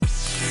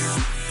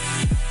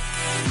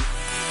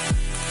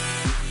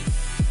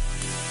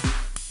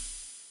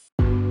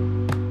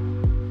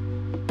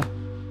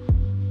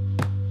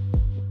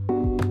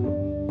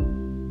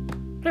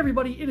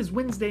everybody, it is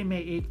Wednesday,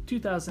 May 8th,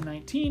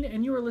 2019,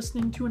 and you are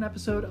listening to an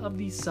episode of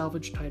the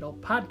Salvage Title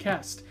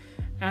Podcast.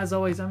 As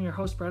always, I'm your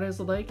host, Brett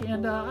Hazeldyke,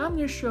 and on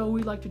this show,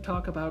 we like to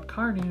talk about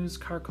car news,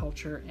 car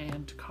culture,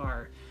 and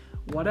car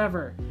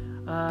whatever.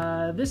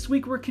 This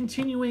week, we're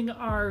continuing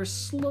our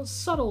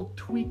subtle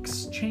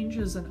tweaks,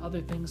 changes, and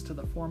other things to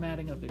the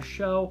formatting of this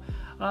show,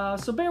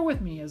 so bear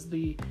with me as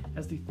the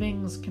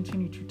things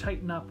continue to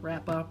tighten up,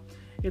 wrap up.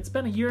 It's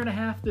been a year and a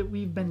half that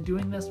we've been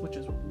doing this, which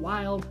is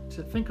wild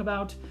to think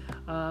about,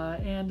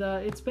 and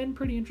it's been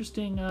pretty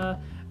interesting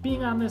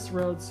being on this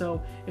road.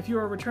 So if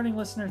you're a returning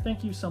listener,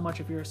 thank you so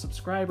much. If you're a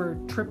subscriber,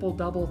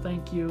 double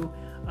thank you.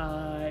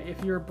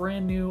 If you're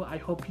brand new, I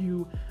hope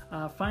you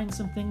find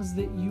some things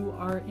that you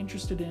are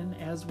interested in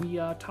as we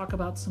talk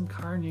about some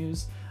car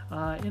news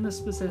in a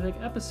specific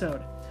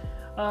episode.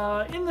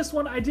 In this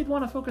one, I did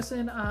want to focus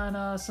in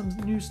on some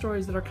news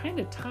stories that are kind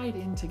of tied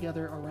in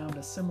together around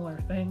a similar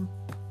thing,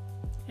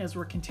 as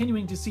we're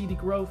continuing to see the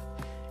growth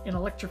in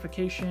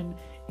electrification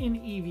in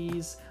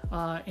EVs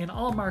in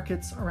all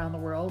markets around the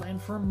world.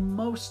 And for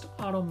most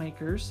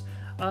automakers,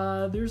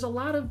 there's a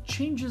lot of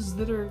changes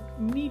that are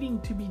needing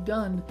to be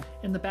done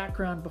in the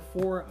background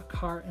before a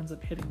car ends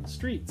up hitting the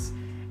streets.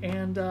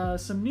 And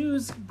some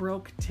news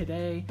broke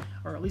today,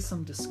 or at least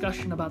some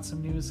discussion about some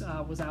news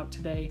was out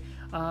today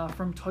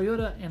from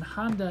Toyota and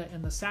Honda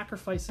and the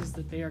sacrifices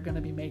that they are going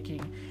to be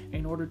making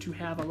in order to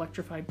have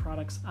electrified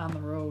products on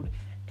the road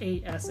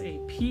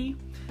ASAP.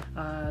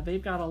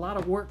 They've got a lot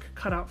of work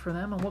cut out for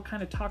them, and we'll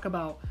kind of talk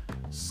about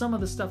some of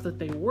the stuff that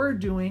they were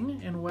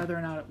doing and whether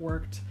or not it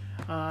worked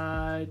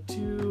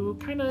to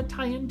kind of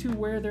tie into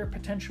where they're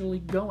potentially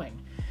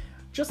going.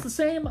 Just the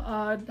same,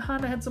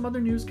 Honda had some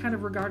other news kind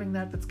of regarding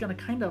that's going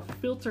to kind of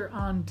filter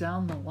on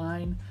down the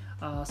line,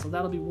 so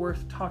that'll be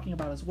worth talking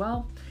about as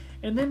well.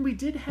 And then we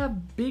did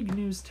have big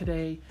news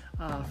today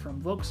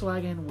from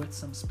Volkswagen with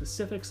some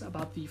specifics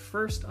about the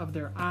first of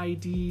their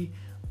ID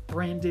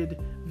branded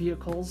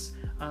vehicles.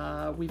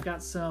 We've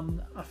got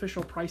some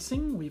official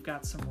pricing, we've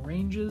got some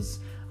ranges,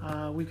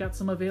 we've got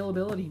some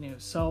availability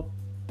news. So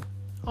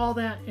all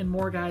that and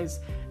more, guys,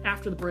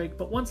 after the break.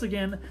 But once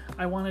again,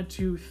 I wanted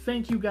to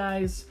thank you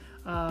guys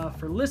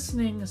for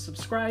listening,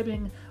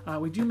 subscribing.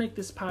 We do make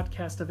this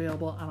podcast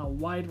available on a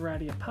wide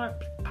variety of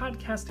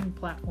podcasting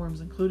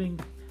platforms, including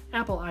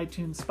Apple,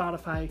 iTunes,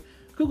 Spotify,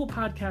 Google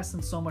Podcasts,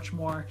 and so much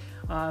more.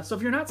 So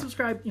if you're not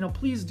subscribed,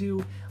 please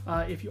do.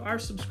 If you are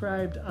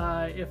subscribed,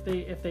 if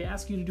they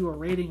ask you to do a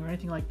rating or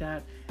anything like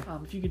that,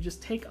 if you could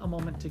just take a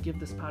moment to give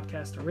this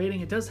podcast a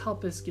rating, it does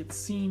help us get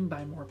seen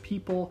by more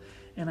people,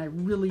 and I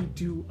really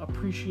do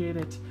appreciate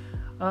it.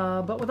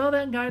 But with all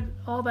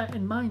that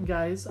in mind,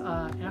 guys,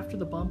 after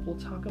the bump, we'll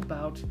talk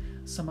about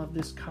some of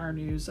this car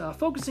news,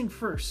 focusing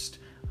first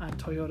on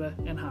Toyota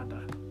and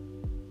Honda.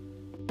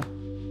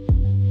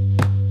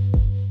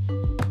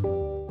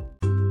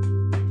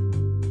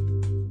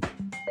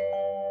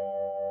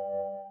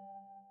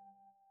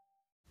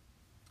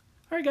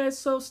 Alright, guys,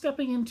 so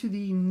stepping into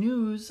the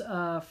news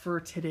for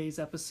today's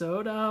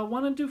episode, I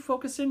wanted to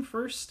focus in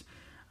first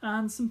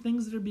on some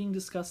things that are being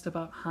discussed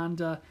about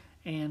Honda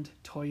and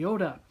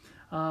Toyota.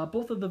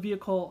 Both of the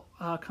vehicle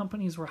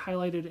companies were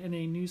highlighted in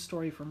a news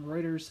story from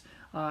Reuters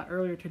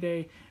earlier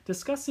today,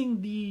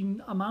 discussing the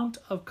amount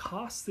of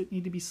costs that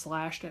need to be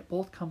slashed at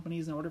both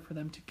companies in order for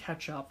them to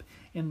catch up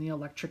in the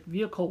electric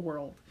vehicle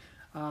world.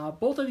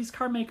 Both of these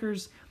car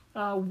makers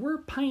were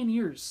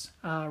pioneers,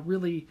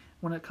 really,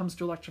 when it comes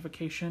to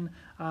electrification,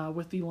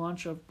 with the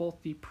launch of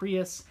both the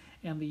Prius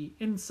and the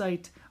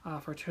Insight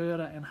for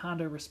Toyota and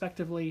Honda,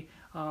 respectively.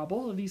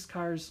 Both of these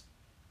cars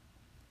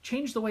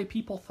changed the way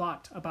people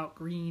thought about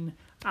green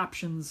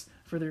options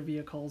for their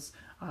vehicles.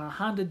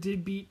 Honda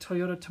did beat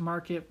Toyota to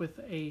market with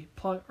a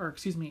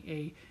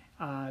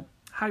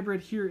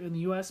hybrid here in the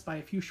US by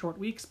a few short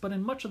weeks, but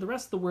in much of the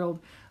rest of the world,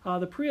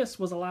 the Prius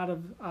was a lot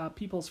of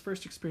people's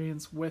first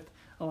experience with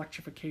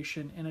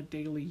electrification in a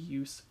daily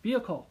use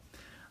vehicle.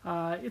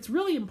 It's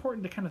really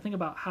important to kind of think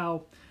about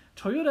how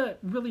Toyota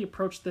really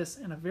approached this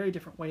in a very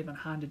different way than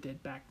Honda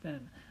did back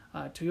then.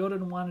 Toyota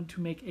wanted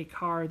to make a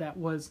car that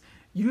was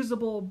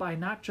usable by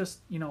not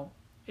just,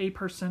 a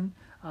person.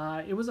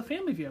 It was a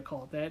family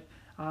vehicle that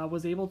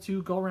was able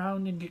to go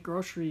around and get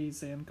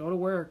groceries and go to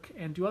work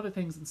and do other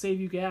things and save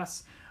you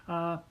gas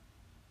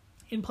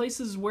in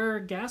places where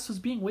gas was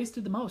being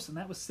wasted the most, and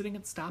that was sitting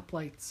at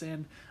stoplights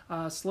and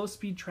slow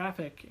speed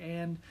traffic.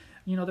 And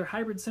their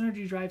hybrid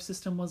synergy drive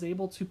system was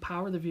able to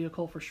power the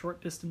vehicle for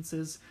short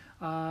distances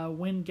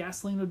when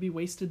gasoline would be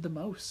wasted the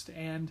most.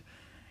 And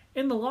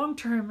in the long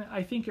term,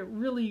 I think it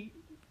really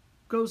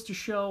goes to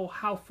show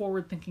how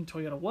forward-thinking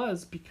Toyota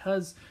was,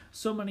 because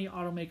so many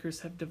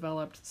automakers have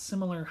developed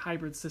similar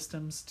hybrid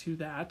systems to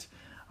that,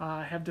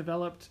 have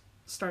developed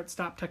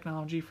start-stop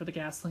technology for the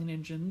gasoline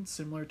engine,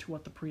 similar to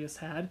what the Prius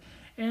had,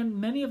 and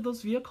many of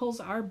those vehicles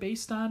are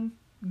based on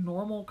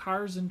normal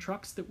cars and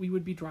trucks that we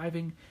would be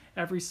driving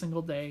every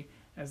single day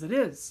as it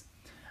is.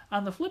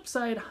 On the flip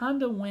side,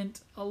 Honda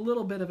went a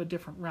little bit of a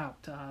different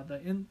route.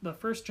 The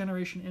first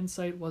generation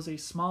Insight was a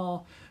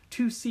small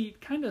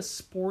two-seat, kind of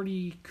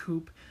sporty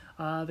coupe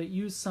that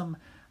used some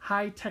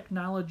high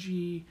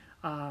technology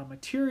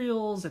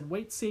materials and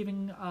weight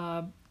saving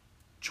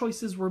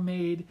choices were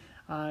made.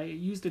 It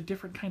used a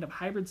different kind of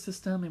hybrid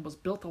system. It was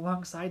built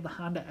alongside the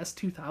Honda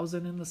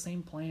S2000 in the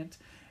same plant.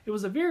 It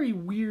was a very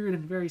weird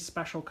and very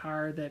special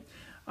car that,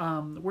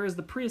 whereas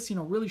the Prius,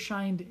 really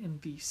shined in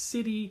the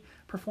city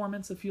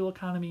performance of fuel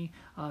economy,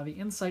 the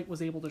Insight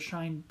was able to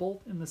shine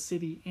both in the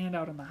city and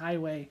out on the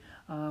highway,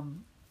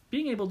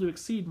 being able to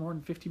exceed more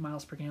than 50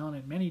 miles per gallon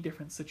in many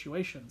different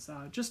situations.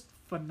 Just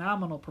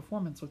phenomenal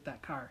performance with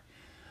that car.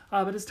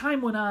 But as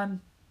time went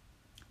on,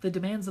 the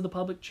demands of the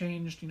public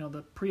changed.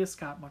 The Prius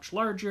got much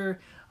larger.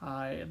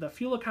 The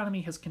fuel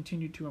economy has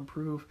continued to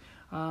improve,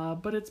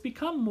 but it's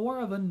become more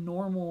of a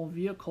normal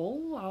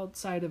vehicle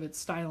outside of its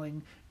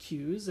styling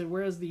cues.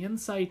 Whereas the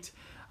Insight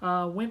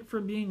went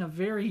from being a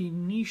very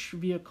niche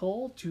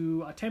vehicle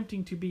to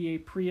attempting to be a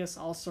Prius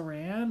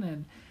also-ran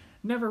and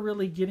never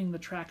really getting the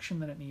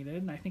traction that it needed.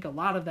 And I think a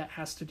lot of that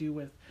has to do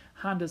with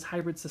Honda's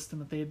hybrid system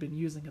that they had been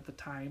using at the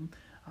time.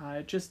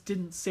 It just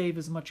didn't save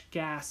as much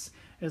gas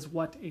as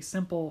what a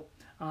simple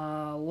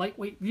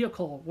lightweight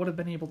vehicle would have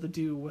been able to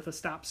do with a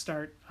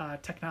stop-start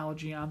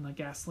technology on the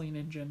gasoline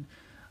engine.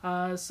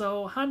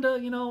 So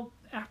Honda,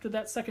 after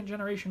that second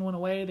generation went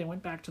away, they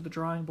went back to the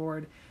drawing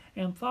board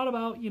and thought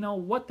about,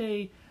 what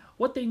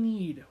they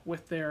need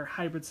with their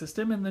hybrid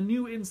system. And the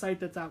new Insight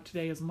that's out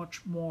today is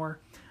much more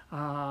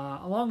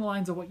along the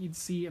lines of what you'd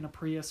see in a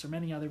Prius or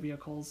many other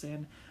vehicles.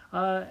 And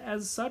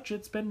as such,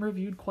 it's been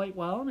reviewed quite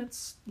well, and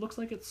looks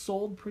like it's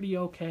sold pretty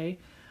okay.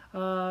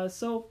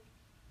 So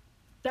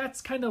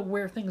that's kind of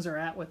where things are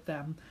at with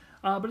them.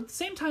 But at the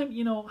same time,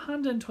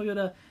 Honda and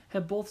Toyota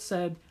have both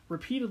said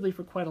repeatedly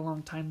for quite a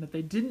long time that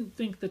they didn't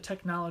think the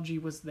technology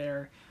was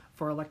there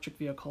for electric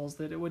vehicles,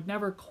 that it would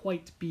never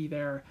quite be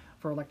there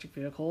for electric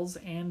vehicles,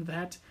 and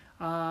that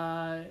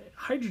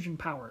hydrogen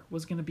power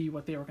was going to be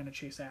what they were going to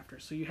chase after.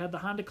 So you had the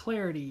Honda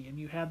Clarity and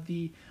you had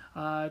the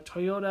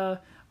Toyota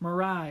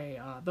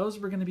Mirai. Those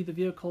were going to be the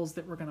vehicles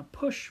that were going to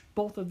push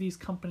both of these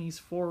companies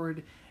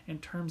forward in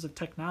terms of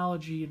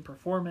technology and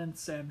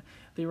performance, and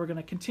they were going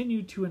to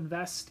continue to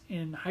invest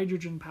in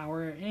hydrogen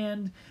power,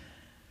 and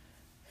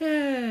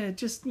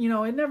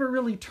it never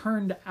really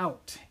turned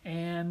out.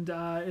 And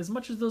as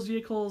much as those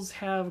vehicles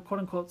have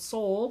quote-unquote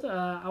sold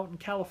out in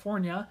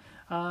California,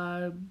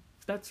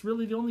 that's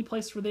really the only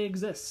place where they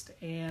exist.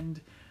 And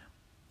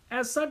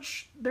as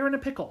such, they're in a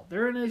pickle.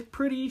 They're in a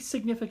pretty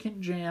significant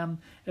jam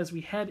as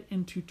we head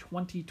into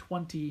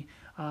 2020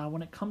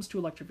 when it comes to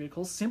electric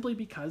vehicles, simply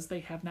because they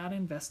have not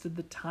invested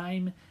the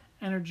time,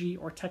 energy,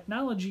 or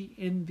technology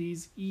in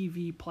these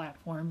EV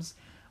platforms,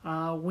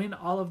 when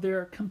all of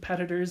their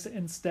competitors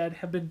instead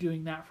have been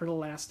doing that for the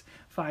last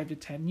 5 to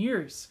 10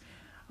 years.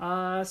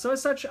 So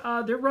as such,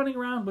 they're running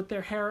around with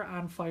their hair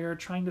on fire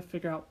trying to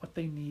figure out what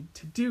they need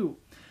to do.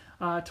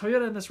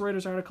 Toyota in this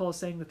Reuters article is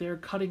saying that they're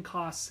cutting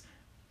costs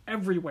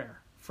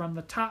everywhere, from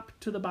the top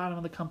to the bottom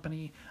of the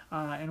company,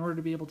 in order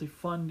to be able to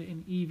fund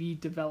an EV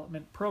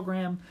development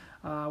program,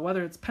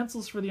 whether it's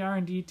pencils for the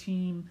R&D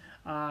team,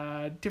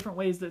 different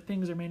ways that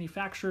things are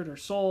manufactured or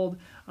sold.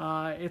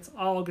 It's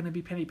all going to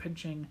be penny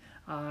pinching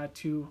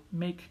to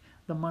make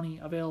the money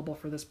available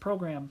for this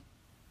program.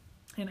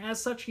 And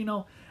as such,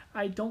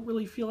 I don't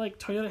really feel like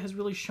Toyota has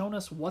really shown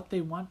us what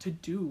they want to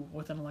do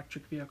with an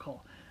electric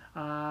vehicle.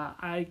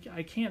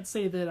 I can't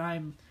say that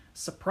I'm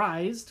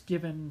surprised,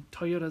 given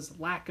Toyota's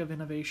lack of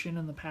innovation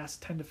in the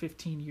past 10 to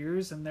 15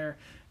 years and their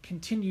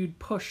continued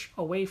push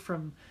away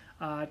from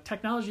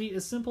technology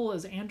as simple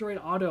as Android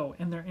Auto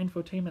in their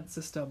infotainment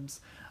systems.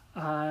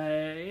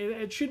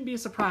 It shouldn't be a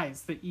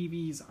surprise that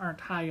EVs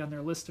aren't high on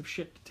their list of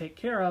shit to take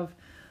care of.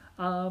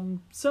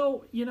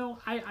 So,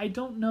 I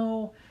don't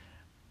know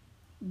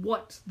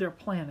what their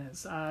plan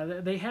is.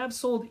 They have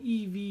sold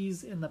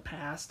EVs in the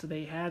past.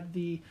 They had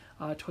the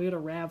Toyota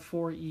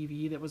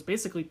RAV4 EV that was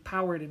basically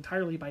powered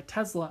entirely by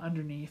Tesla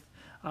underneath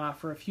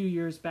for a few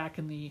years back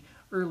in the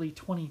early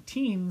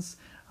 20-teens.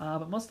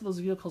 But most of those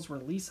vehicles were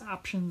lease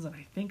options, and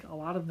I think a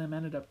lot of them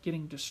ended up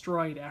getting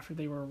destroyed after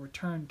they were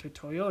returned to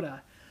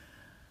Toyota.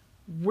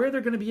 Where they're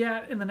going to be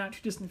at in the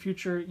not-too-distant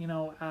future,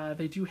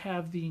 they do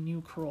have the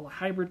new Corolla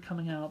Hybrid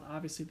coming out.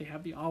 Obviously, they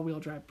have the all-wheel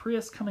drive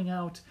Prius coming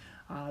out.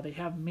 They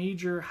have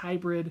major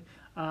hybrid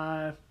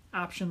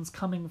options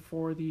coming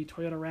for the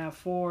Toyota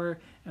RAV4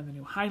 and the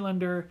new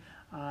Highlander.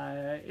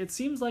 It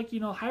seems like,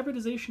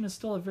 hybridization is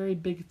still a very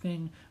big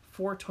thing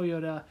for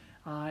Toyota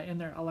in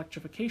their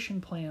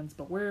electrification plans,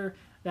 but where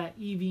that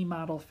EV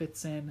model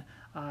fits in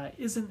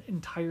isn't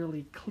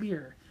entirely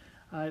clear.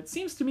 It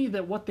seems to me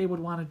that what they would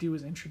want to do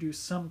is introduce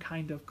some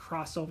kind of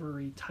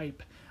crossover-y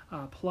type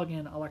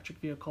plug-in electric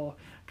vehicle,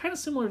 kind of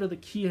similar to the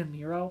Kia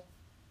Niro.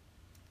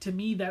 To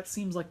me, that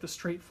seems like the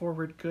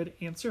straightforward, good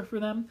answer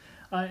for them.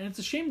 And it's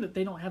a shame that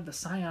they don't have the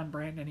Scion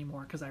brand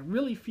anymore, because I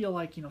really feel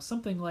like,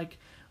 something like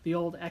the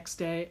old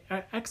XA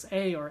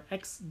or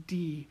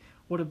XD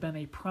would have been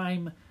a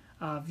prime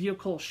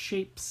vehicle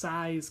shape,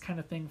 size kind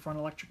of thing for an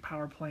electric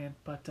power plant,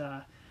 but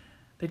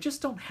they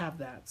just don't have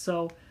that.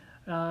 So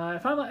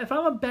If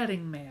I'm a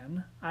betting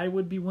man, I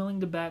would be willing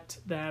to bet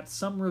that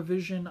some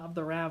revision of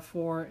the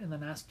RAV4 in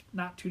the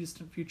not too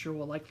distant future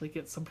will likely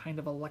get some kind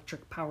of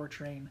electric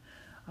powertrain.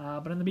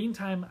 But in the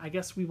meantime, I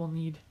guess we will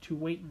need to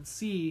wait and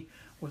see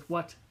with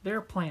what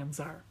their plans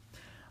are.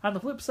 On the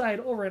flip side,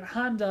 over at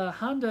Honda,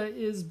 Honda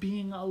is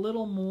being a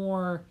little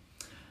more,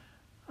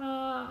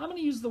 I'm going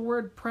to use the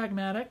word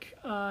pragmatic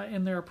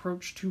in their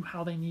approach to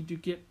how they need to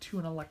get to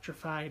an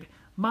electrified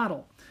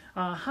model.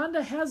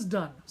 Honda has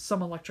done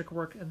some electric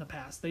work in the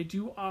past. They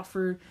do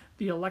offer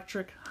the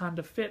electric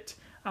Honda Fit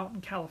out in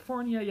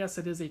California. Yes,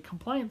 it is a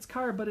compliance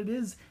car, but it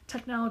is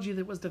technology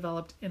that was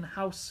developed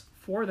in-house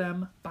for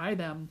them, by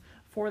them,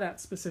 for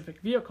that specific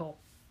vehicle.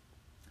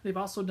 They've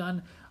also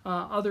done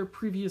other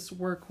previous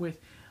work with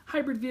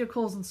hybrid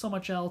vehicles and so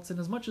much else, and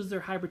as much as their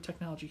hybrid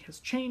technology has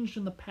changed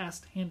in the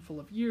past handful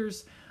of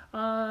years,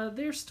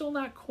 they're still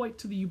not quite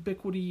to the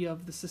ubiquity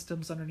of the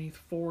systems underneath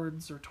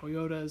Fords or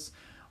Toyotas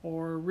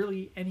or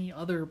really any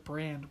other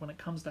brand when it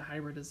comes to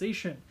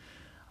hybridization.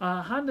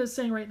 Honda is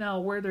saying right now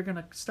where they're going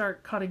to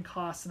start cutting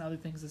costs and other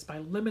things is by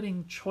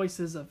limiting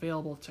choices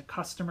available to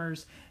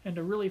customers and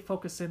to really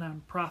focus in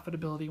on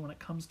profitability when it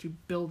comes to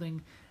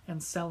building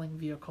and selling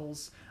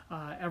vehicles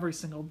every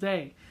single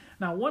day.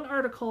 Now, one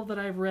article that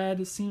I've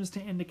read seems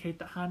to indicate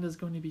that Honda is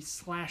going to be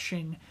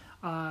slashing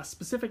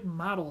specific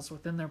models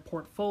within their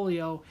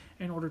portfolio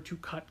in order to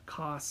cut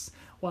costs,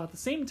 while at the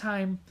same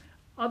time,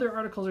 other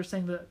articles are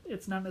saying that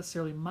it's not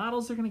necessarily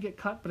models that are going to get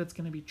cut, but it's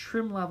going to be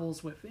trim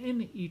levels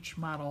within each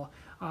model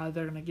that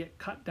are going to get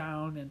cut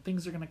down, and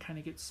things are going to kind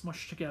of get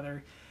smushed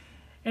together.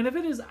 And if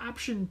it is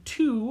option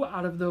 2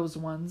 out of those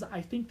ones,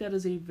 I think that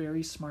is a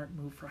very smart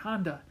move for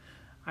Honda.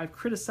 I've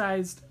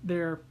criticized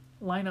their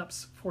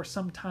lineups for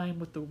some time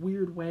with the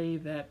weird way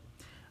that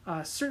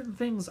certain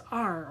things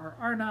are or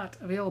are not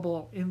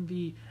available in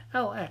the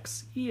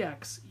LX,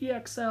 EX,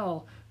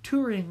 EXL,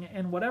 Touring,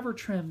 and whatever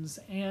trims,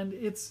 and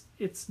it's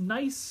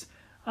nice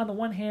on the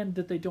one hand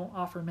that they don't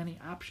offer many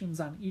options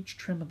on each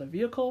trim of the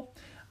vehicle,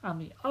 on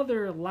the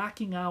other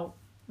lacking out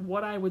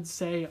what I would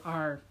say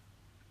are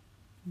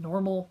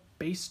normal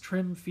base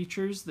trim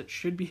features that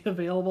should be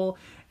available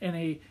in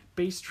a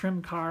base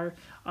trim car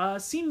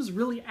seems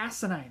really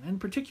asinine. In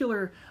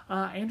particular,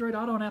 Android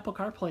Auto and Apple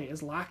CarPlay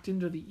is locked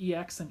into the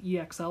EX and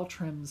EXL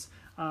trims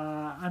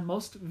on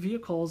most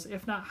vehicles,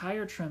 if not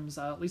higher trims,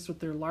 at least with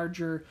their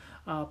larger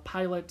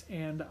Pilot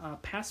and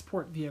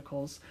Passport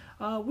vehicles,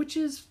 which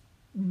is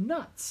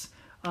nuts.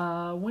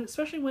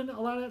 Especially when a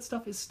lot of that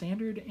stuff is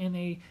standard in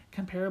a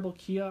comparable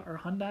Kia or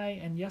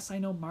Hyundai, and yes, I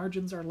know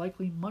margins are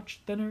likely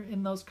much thinner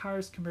in those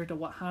cars compared to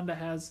what Honda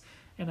has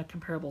in a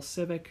comparable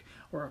Civic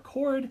or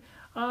Accord.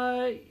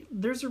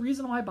 There's a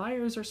reason why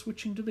buyers are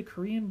switching to the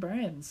Korean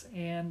brands,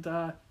 and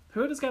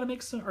Honda's got to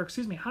make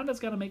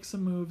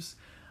some moves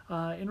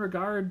in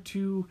regard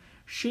to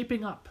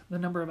shaping up the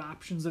number of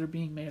options that are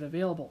being made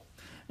available.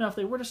 Now, if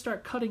they were to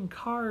start cutting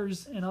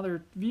cars and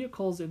other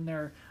vehicles in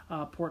their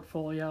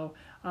portfolio,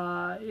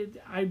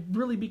 I'd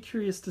really be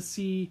curious to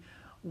see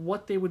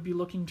what they would be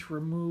looking to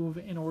remove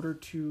in order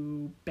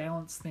to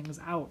balance things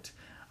out.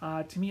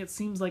 To me, it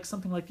seems like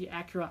something like the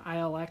Acura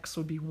ILX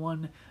would be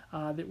one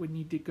that would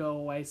need to go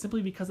away,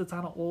 simply because it's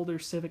on an older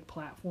Civic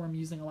platform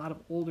using a lot of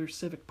older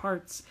Civic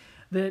parts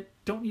that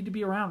don't need to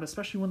be around,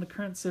 especially when the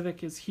current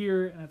Civic is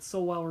here and it's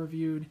so well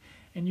reviewed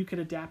and you could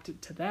adapt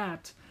it to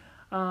that.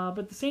 But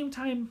at the same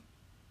time,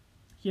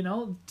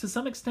 to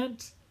some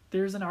extent,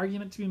 there's an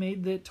argument to be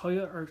made that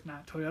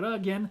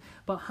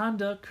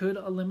Honda could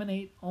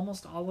eliminate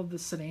almost all of the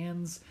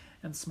sedans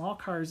and small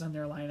cars in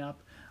their lineup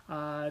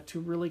to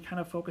really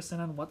kind of focus in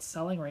on what's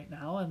selling right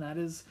now, and that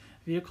is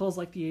vehicles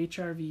like the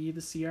HR-V,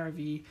 the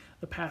CR-V,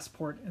 the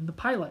Passport, and the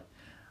Pilot.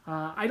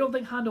 I don't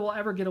think Honda will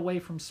ever get away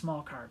from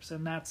small cars,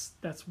 and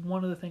that's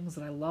one of the things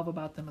that I love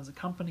about them as a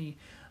company.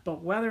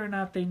 But whether or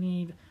not they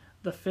need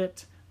the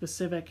Fit, the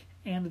Civic,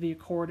 and the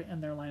Accord in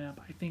their lineup,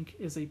 I think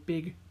is a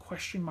big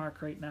question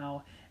mark right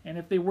now. And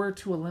if they were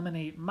to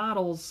eliminate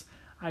models,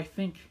 I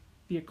think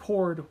the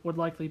Accord would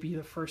likely be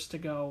the first to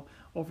go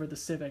over the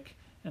Civic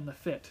and the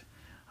Fit.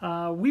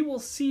 We will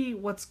see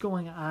what's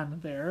going on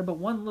there, but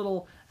one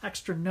little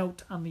extra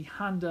note on the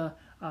Honda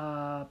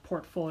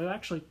portfolio,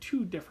 actually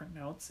 2 different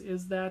notes,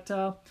 is that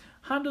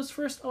Honda's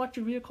first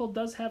electric vehicle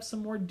does have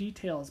some more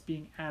details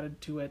being added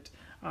to it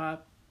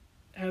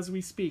as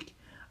we speak.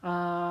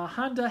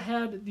 Honda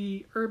had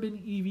the Urban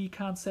EV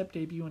concept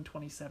debut in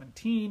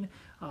 2017.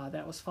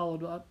 That was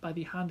followed up by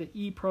the Honda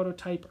E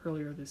prototype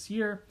earlier this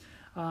year.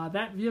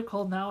 That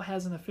vehicle now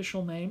has an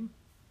official name,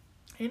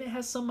 and it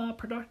has some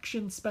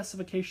production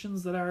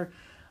specifications that are,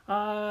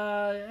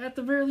 at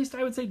the very least,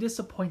 I would say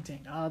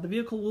disappointing. The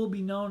vehicle will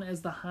be known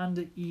as the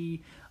Honda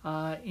E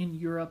in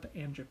Europe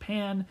and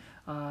Japan.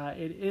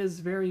 It is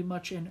very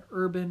much an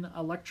urban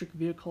electric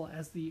vehicle,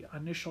 as the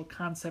initial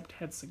concept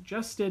had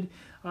suggested,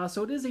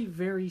 so it is a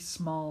very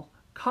small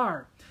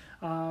car.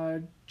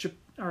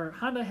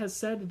 Honda has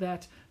said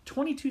that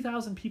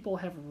 22,000 people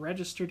have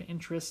registered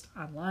interest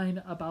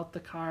online about the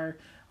car,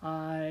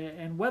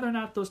 and whether or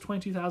not those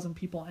 22,000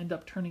 people end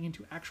up turning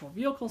into actual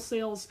vehicle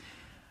sales,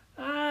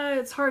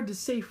 It's hard to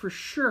say for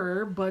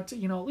sure, but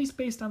at least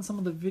based on some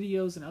of the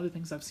videos and other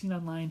things I've seen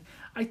online,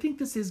 I think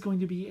this is going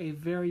to be a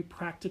very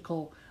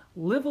practical,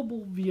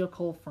 livable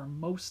vehicle for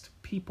most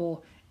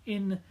people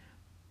in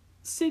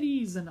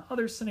cities and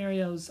other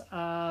scenarios,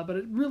 but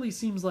it really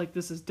seems like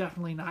this is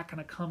definitely not going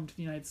to come to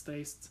the United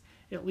States,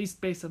 at least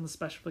based on the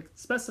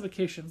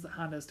specifications that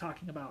Honda is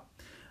talking about.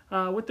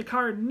 With the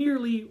car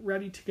nearly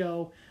ready to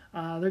go,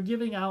 they're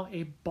giving out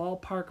a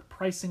ballpark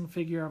pricing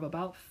figure of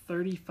about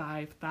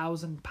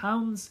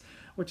 £35,000,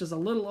 which is a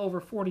little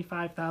over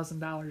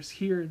 $45,000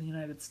 here in the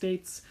United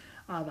States.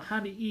 The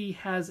Honda E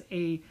has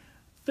a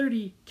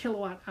 30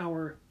 kilowatt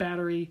hour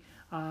battery,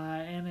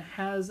 and it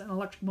has an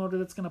electric motor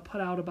that's going to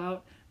put out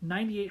about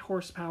 98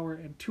 horsepower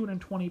and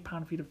 220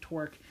 pound-feet of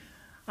torque.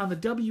 On the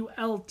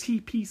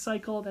WLTP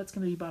cycle, that's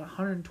going to be about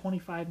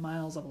 125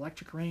 miles of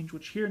electric range,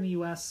 which here in the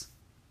US,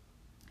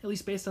 at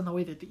least based on the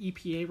way that the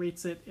EPA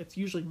rates it, it's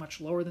usually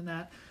much lower than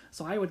that.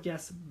 So I would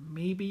guess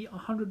maybe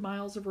 100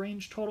 miles of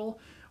range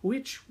total,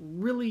 which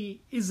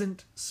really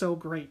isn't so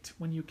great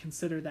when you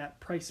consider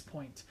that price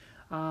point.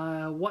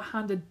 What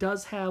Honda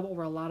does have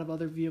over a lot of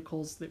other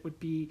vehicles that would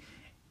be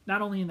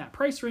not only in that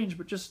price range,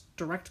 but just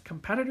direct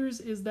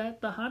competitors, is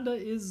that the Honda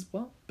is,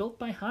 built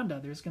by Honda.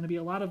 There's going to be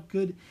a lot of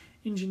good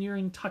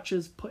engineering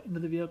touches put into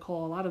the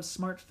vehicle, a lot of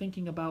smart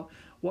thinking about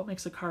what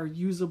makes a car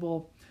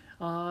usable.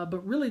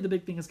 But really the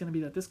big thing is going to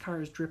be that this car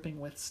is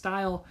dripping with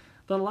style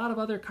that a lot of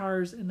other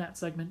cars in that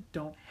segment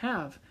don't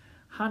have.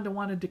 Honda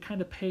wanted to kind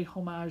of pay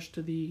homage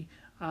to the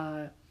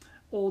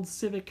old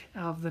Civic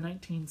of the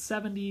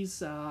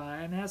 1970s,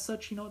 and as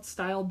such, it's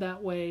styled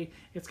that way.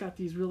 It's got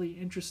these really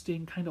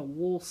interesting kind of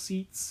wool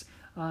seats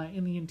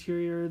in the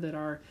interior that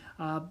are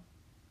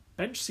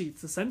bench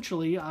seats,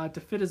 essentially, to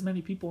fit as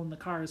many people in the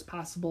car as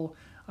possible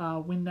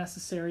when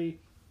necessary.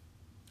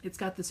 It's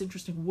got this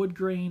interesting wood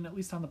grain, at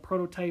least on the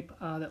prototype,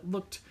 that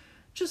looked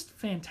just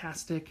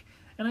fantastic.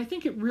 And I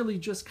think it really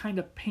just kind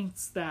of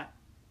paints that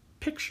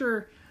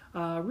picture.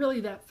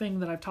 Really that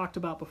thing that I've talked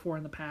about before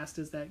in the past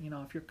is that,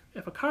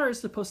 if a car is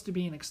supposed to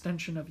be an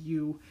extension of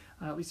you,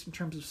 at least in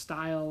terms of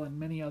style and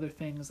many other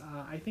things,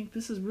 I think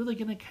this is really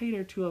going to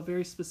cater to a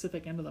very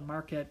specific end of the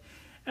market.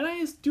 And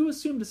I do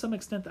assume to some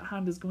extent that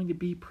Honda is going to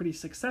be pretty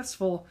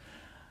successful.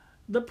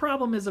 The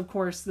problem is, of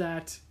course,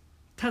 that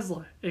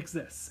Tesla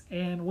exists.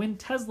 And when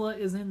Tesla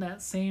is in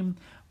that same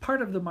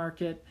part of the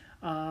market,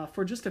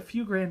 for just a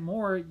few grand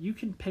more, you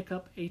can pick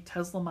up a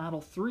Tesla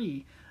Model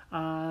 3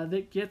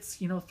 that gets,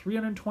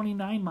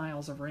 329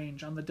 miles of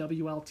range on the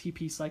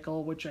WLTP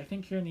cycle, which I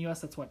think here in the US,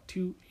 that's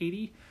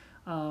 280.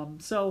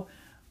 So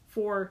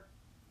for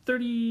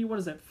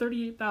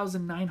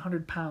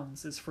 38,900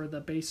 pounds is for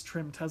the base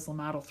trim Tesla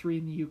Model 3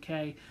 in the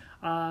UK.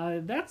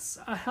 That's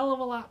a hell of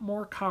a lot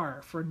more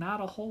car for not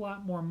a whole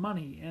lot more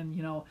money. And,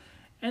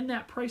 in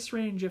that price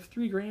range, if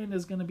 $3,000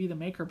 is going to be the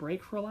make or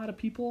break for a lot of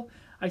people,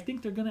 I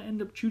think they're going to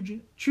end up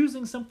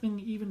choosing something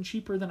even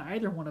cheaper than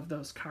either one of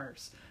those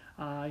cars.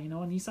 A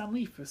Nissan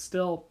Leaf is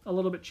still a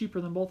little bit cheaper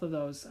than both of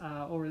those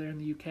over there in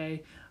the UK.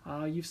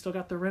 You've still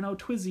got the Renault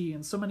Twizy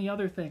and so many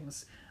other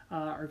things.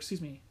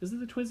 Is it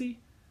the Twizy?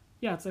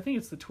 Yeah, I think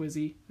it's the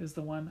Twizy is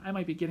the one. I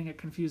might be getting it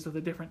confused with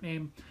a different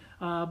name.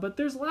 But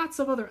there's lots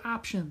of other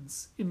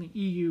options in the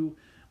EU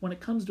when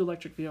it comes to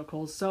electric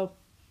vehicles. So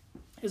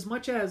as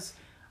much as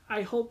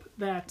I hope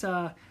that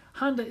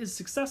Honda is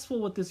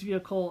successful with this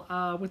vehicle,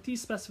 with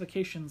these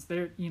specifications,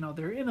 they're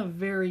in a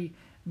very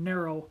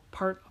narrow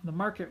part of the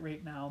market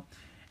right now.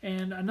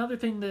 And another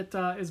thing that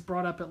is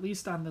brought up, at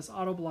least on this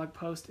Autoblog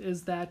post,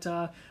 is that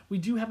we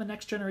do have a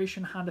next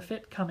generation Honda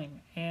Fit coming,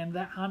 and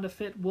that Honda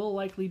Fit will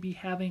likely be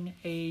having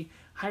a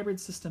hybrid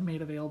system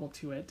made available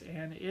to it.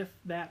 And if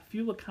that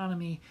fuel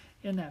economy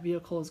in that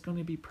vehicle is going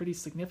to be pretty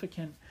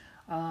significant,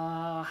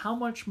 how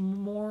much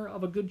more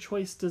of a good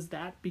choice does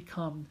that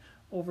become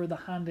over the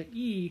Honda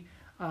E,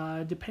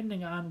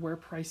 depending on where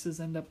prices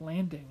end up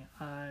landing?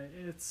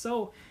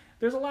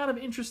 There's a lot of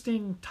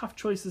interesting, tough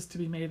choices to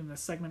be made in this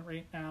segment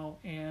right now,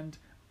 and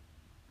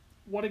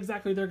what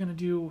exactly they're going to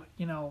do,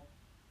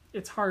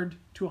 it's hard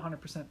to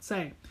 100%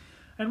 say.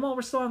 And while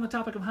we're still on the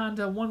topic of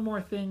Honda, one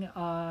more thing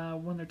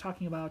when they're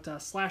talking about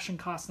slashing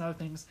costs and other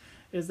things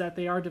is that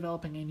they are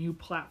developing a new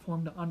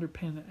platform to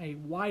underpin a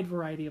wide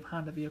variety of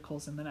Honda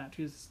vehicles in the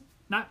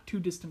not too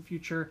distant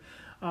future,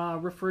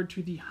 referred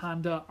to the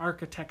Honda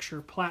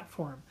Architecture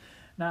Platform.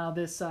 Now,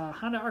 this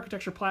Honda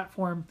Architecture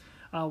Platform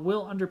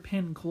will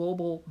underpin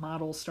global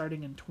models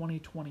starting in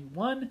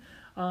 2021,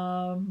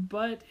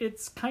 but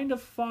it's kind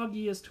of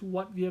foggy as to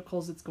what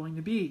vehicles it's going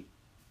to be.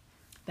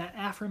 That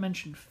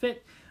aforementioned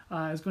Fit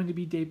is going to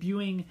be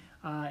debuting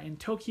in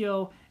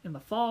Tokyo in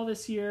the fall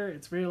this year.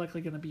 It's very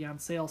likely going to be on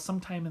sale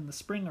sometime in the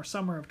spring or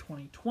summer of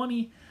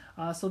 2020.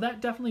 So that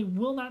definitely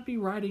will not be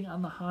riding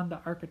on the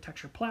Honda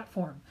Architecture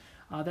Platform.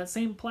 That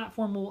same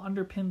platform will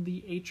underpin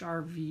the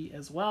HR-V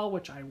as well,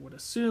 which I would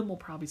assume we'll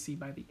probably see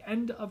by the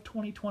end of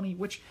 2020,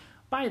 which,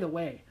 by the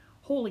way,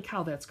 holy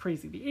cow, that's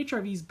crazy. The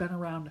HR-V's been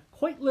around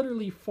quite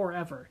literally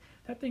forever.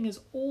 That thing is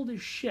old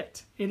as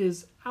shit. It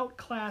is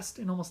outclassed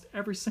in almost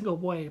every single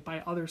way by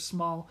other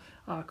small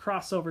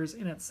crossovers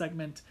in its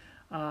segment.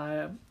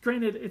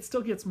 Granted, it still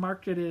gets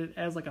marketed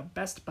as like a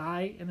Best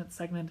Buy in its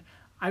segment.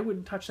 I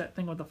wouldn't touch that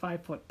thing with a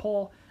 5-foot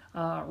pole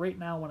right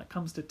now when it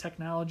comes to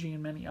technology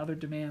and many other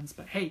demands,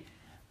 but hey,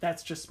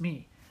 that's just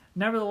me.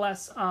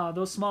 Nevertheless,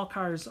 those small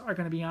cars are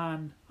going to be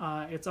on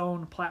its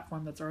own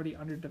platform that's already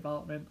under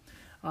development.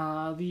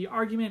 The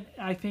argument,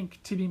 I think,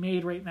 to be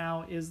made right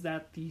now is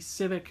that the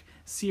Civic,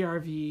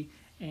 CR-V,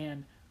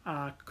 and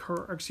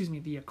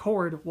the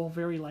Accord will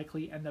very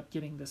likely end up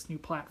getting this new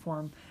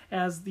platform,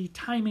 as the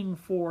timing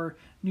for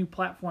new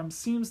platforms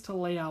seems to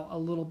lay out a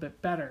little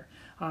bit better.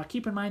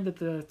 Keep in mind that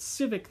the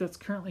Civic that's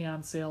currently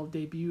on sale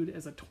debuted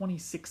as a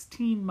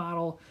 2016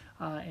 model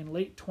in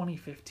late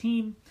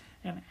 2015,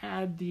 and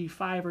add the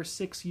 5 or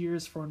 6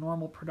 years for a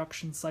normal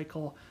production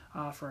cycle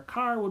for a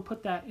car would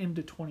put that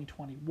into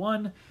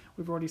 2021.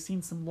 We've already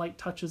seen some light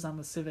touches on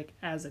the Civic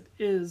as it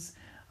is,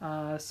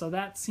 so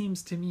that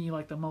seems to me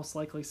like the most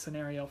likely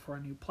scenario for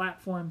a new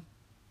platform.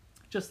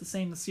 Just the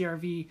same, the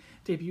CR-V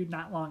debuted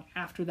not long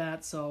after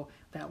that, so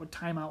that would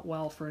time out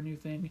well for a new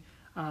thing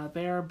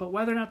there. But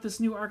whether or not this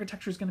new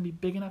architecture is going to be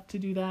big enough to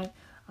do that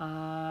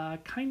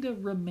kind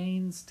of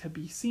remains to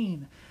be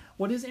seen.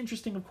 What is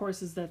interesting, of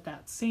course, is that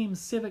that same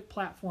Civic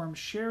platform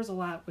shares a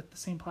lot with the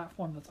same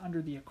platform that's under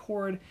the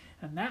Accord,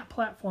 and that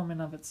platform in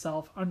of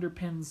itself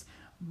underpins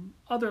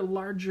other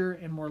larger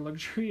and more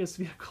luxurious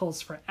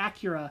vehicles for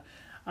Acura.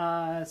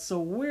 So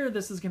where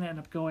this is going to end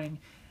up going,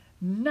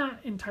 not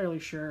entirely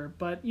sure,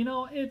 but you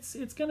know, it's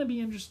going to be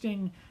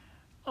interesting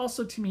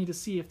also to me to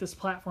see if this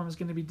platform is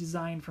going to be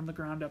designed from the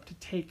ground up to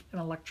take an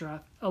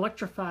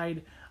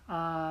electrified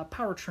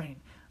powertrain.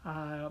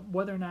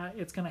 Whether or not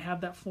it's going to have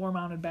that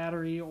floor-mounted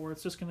battery or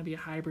it's just going to be a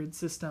hybrid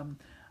system.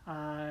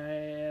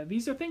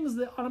 These are things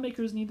that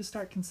automakers need to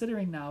start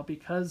considering now,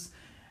 because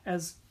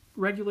as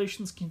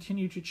regulations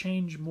continue to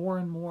change more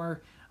and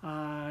more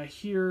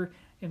here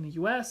in the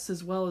US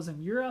as well as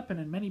in Europe and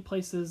in many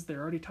places,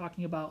 they're already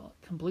talking about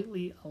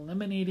completely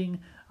eliminating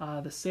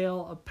the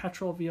sale of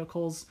petrol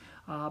vehicles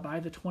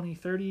by the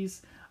 2030s.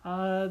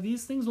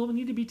 These things will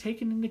need to be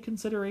taken into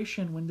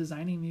consideration when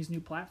designing these new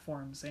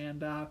platforms,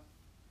 and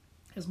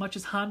as much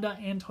as Honda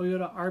and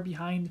Toyota are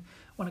behind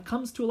when it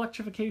comes to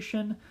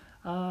electrification,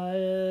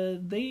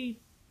 they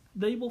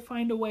will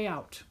find a way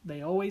out.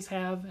 They always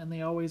have, and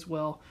they always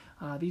will.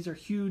 These are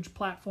huge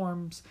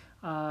platforms,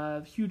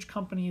 huge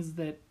companies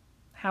that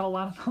have a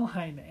lot on the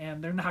line,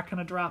 and they're not going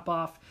to drop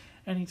off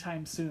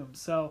anytime soon.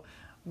 So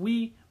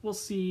we will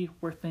see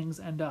where things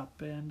end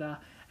up. And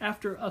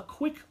after a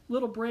quick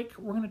little break,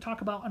 we're going to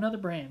talk about another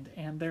brand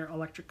and their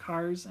electric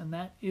cars, and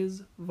that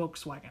is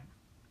Volkswagen.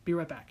 Be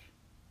right back.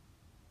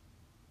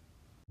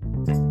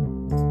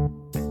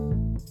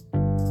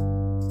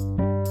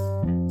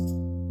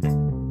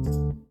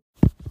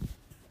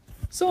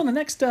 So in the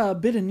next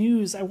bit of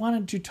news, I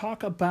wanted to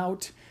talk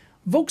about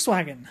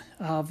Volkswagen.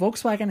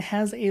 Volkswagen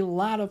has a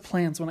lot of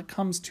plans when it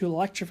comes to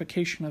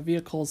electrification of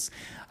vehicles,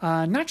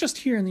 not just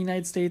here in the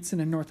United States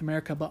and in North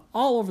America, but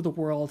all over the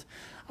world,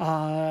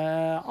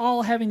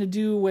 all having to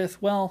do with,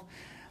 well,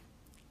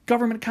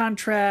 government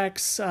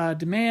contracts,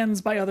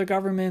 demands by other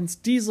governments,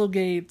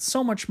 Dieselgate,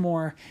 so much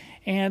more.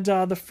 And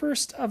the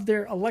first of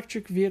their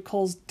electric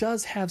vehicles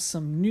does have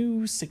some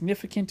new,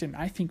 significant, and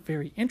I think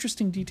very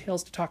interesting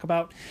details to talk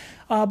about.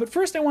 But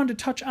first, I wanted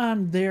to touch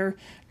on their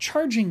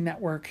charging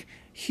network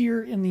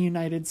here in the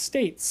United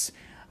States.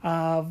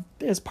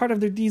 As part of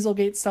their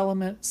Dieselgate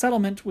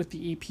settlement with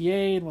the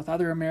EPA and with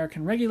other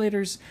American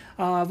regulators,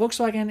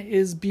 Volkswagen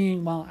is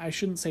being, well, I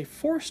shouldn't say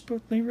forced,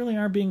 but they really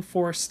are being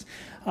forced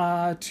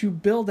to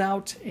build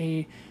out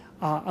a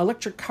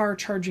electric car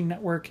charging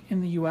network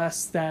in the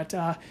U.S.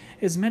 that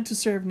is meant to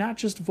serve not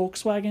just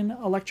Volkswagen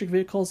electric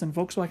vehicles and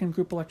Volkswagen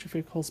Group electric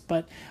vehicles,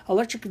 but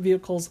electric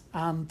vehicles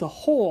on the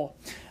whole.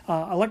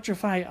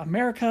 Electrify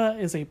America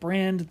is a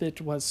brand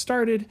that was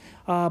started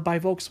by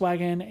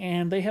Volkswagen,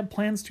 and they have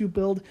plans to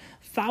build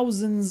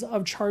thousands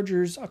of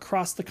chargers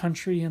across the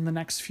country in the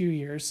next few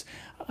years.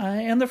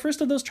 And the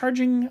first of those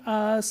charging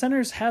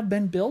centers have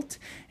been built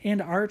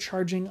and are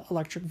charging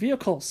electric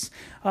vehicles.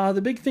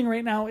 The big thing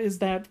right now is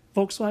that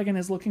Volkswagen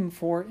is looking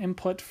for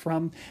input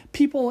from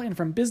people and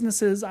from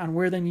businesses on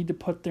where they need to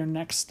put their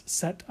next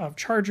set of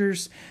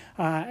chargers.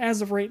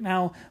 As of right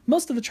now,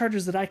 most of the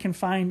chargers that I can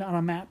find on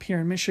a map here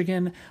in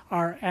Michigan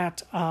are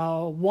at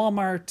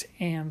Walmart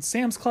and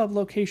Sam's Club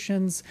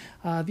locations.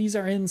 These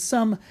are in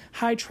some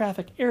high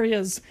traffic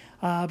areas,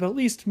 but at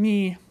least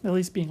being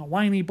a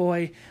whiny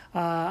boy,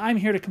 I'm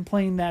here to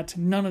complain that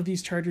none of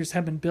these chargers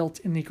have been built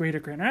in the greater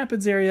Grand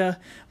Rapids area,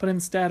 but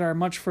instead are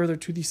much further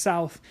to the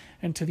south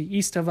and to the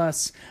east of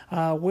us,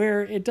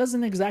 where it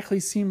doesn't exactly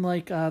seem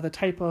like the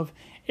type of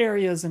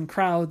areas and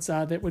crowds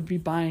that would be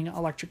buying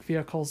electric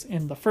vehicles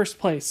in the first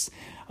place.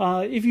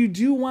 If you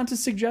do want to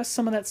suggest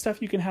some of that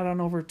stuff, you can head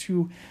on over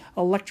to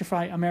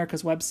Electrify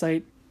America's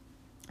website.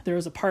 There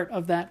is a part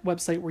of that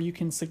website where you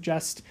can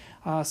suggest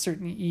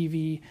certain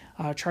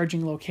EV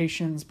charging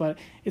locations, but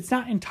it's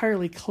not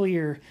entirely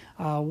clear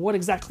what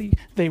exactly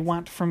they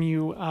want from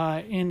you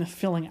in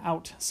filling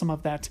out some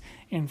of that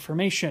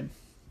information.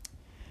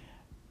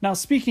 Now,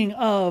 speaking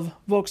of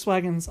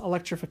Volkswagen's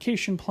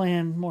electrification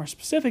plan more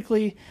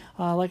specifically,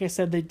 like I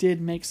said, they did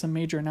make some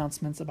major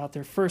announcements about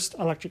their first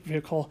electric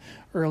vehicle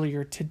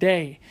earlier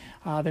today.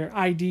 Their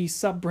ID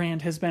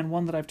sub-brand has been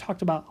one that I've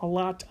talked about a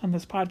lot on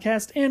this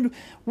podcast, and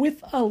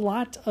with a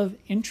lot of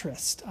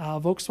interest.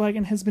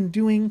 Volkswagen has been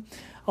doing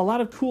a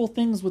lot of cool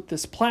things with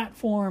this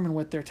platform and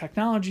with their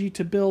technology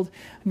to build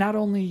not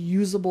only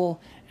usable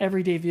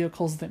everyday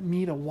vehicles that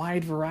meet a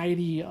wide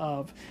variety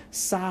of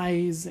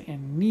size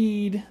and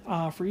need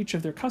for each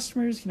of their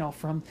customers,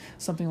 from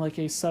something like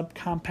a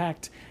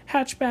subcompact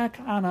hatchback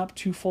on up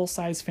to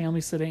full-size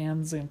family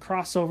sedans and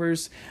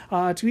crossovers,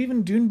 to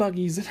even dune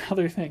buggies and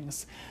other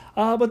things.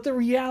 But the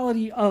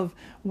reality of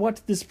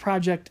what this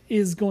project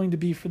is going to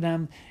be for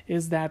them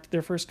is that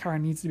their first car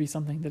needs to be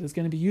something that is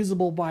going to be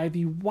usable by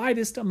the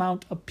widest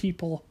amount of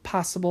people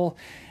possible,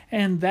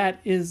 and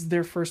that is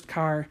their first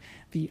car,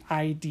 the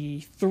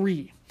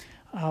ID.3.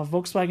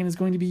 Volkswagen is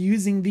going to be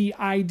using the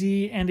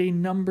ID and a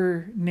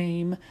number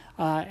name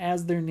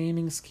as their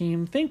naming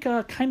scheme. Think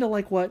kind of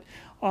like what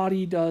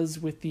Audi does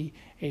with the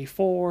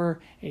A4,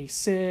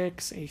 A6,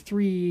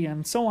 A3,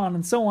 and so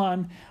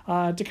on,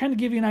 to kind of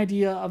give you an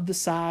idea of the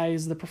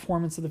size, the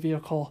performance of the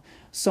vehicle,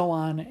 so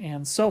on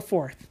and so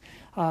forth.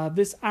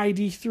 This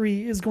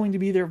ID.3 is going to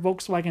be their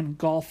Volkswagen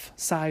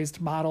Golf-sized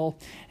model,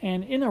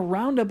 and in a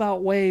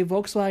roundabout way,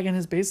 Volkswagen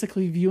is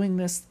basically viewing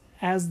this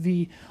as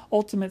the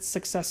ultimate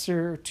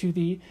successor to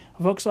the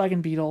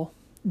Volkswagen Beetle,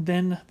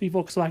 then the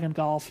Volkswagen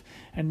Golf,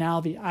 and now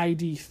the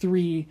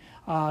ID.3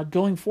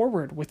 going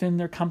forward within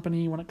their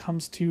company when it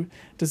comes to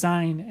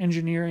design,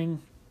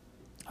 engineering,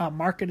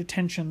 market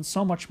attention,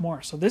 so much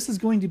more. So this is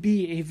going to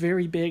be a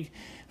very big,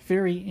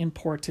 very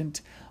important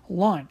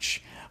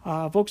launch.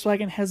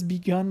 Volkswagen has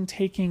begun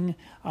taking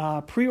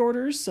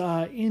pre-orders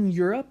in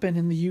Europe and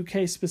in the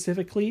UK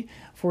specifically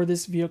for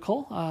this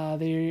vehicle.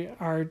 They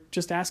are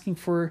just asking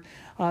for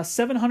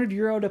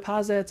 €700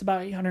 deposit. It's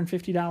about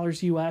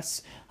 $850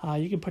 US.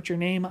 You can put your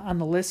name on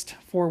the list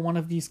for one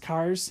of these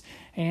cars,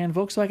 and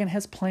Volkswagen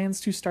has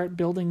plans to start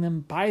building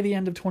them by the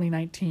end of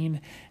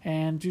 2019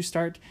 and to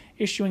start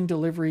issuing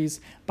deliveries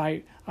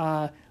by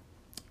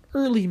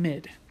early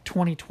mid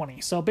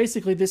 2020. So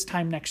basically this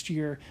time next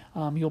year,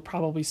 you'll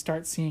probably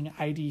start seeing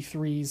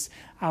ID.3s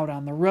out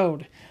on the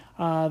road.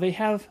 They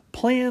have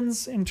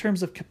plans in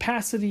terms of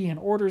capacity and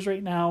orders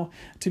right now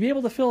to be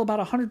able to fill about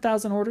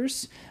 100,000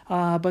 orders,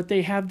 but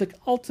they have the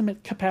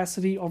ultimate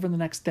capacity over the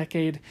next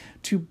decade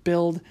to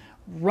build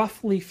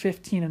roughly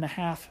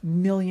 15.5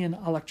 million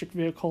electric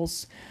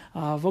vehicles.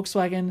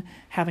 Volkswagen,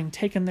 having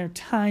taken their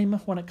time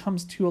when it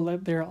comes to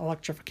their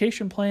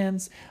electrification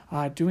plans,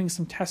 doing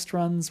some test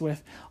runs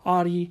with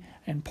Audi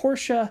and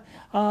Porsche,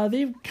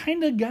 they've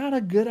kind of got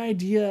a good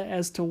idea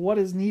as to what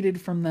is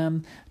needed from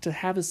them to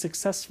have a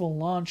successful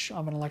launch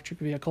of an electric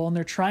vehicle, and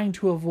they're trying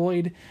to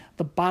avoid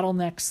the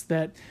bottlenecks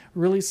that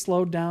really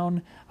slowed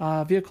down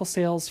vehicle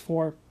sales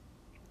for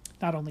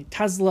not only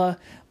Tesla,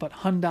 but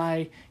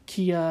Hyundai,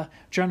 Kia,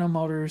 General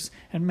Motors,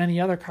 and many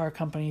other car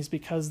companies,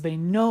 because they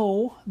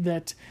know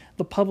that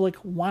the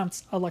public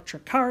wants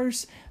electric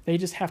cars. They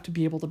just have to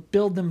be able to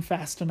build them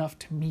fast enough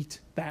to meet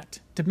that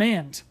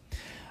demand.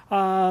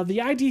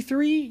 The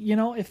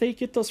ID.3, if they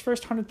get those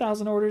first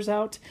 100,000 orders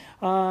out,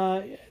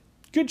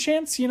 good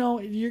chance,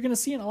 you're going to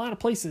see it in a lot of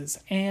places.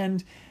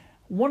 And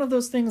one of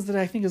those things that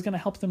I think is going to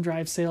help them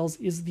drive sales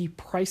is the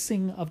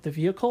pricing of the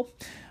vehicle.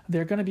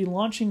 They're going to be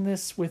launching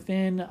this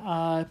within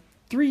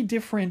 3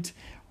 different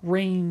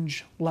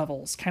range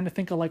levels. Kind of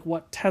think of like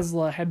what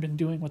Tesla had been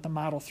doing with the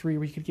Model 3,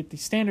 where you could get the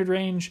standard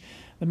range,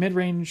 the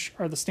mid-range,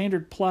 or the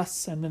standard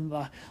plus, and then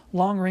the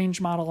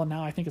long-range model. And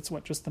now I think it's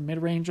just the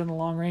mid-range and the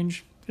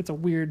long-range. It's a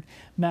weird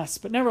mess.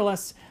 But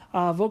nevertheless,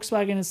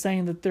 Volkswagen is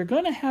saying that they're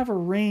going to have a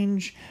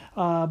range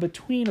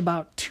between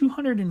about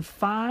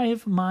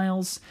 205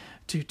 miles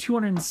to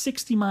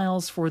 260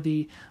 miles for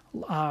the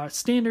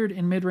standard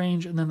and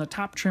mid-range, and then the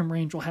top trim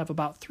range will have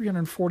about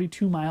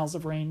 342 miles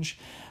of range.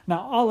 Now,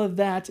 all of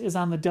that is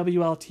on the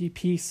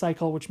WLTP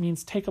cycle, which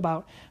means take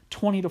about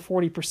 20 to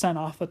 40%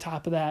 off the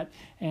top of that,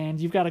 and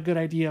you've got a good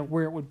idea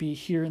where it would be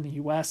here in the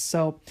US.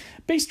 So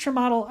base trim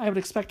model, I would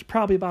expect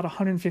probably about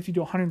 150 to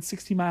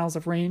 160 miles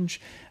of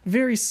range,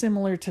 very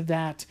similar to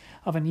that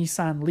of a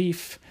Nissan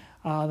Leaf.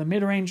 The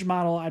mid-range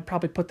model, I'd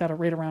probably put that at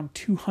right around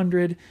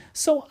 200.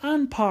 So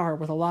on par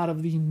with a lot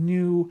of the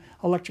new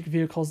electric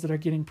vehicles that are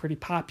getting pretty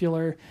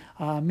popular.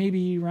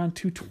 Maybe around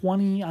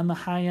 220 on the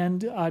high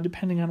end,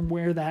 depending on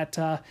where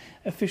that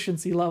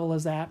efficiency level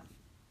is at.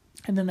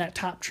 And then that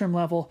top trim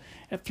level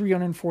at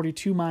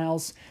 342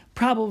 miles,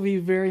 probably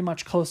very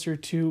much closer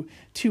to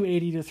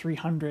 280 to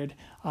 300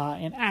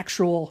 in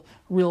actual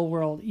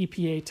real-world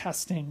EPA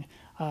testing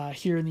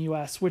here in the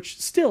US, which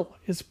still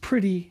is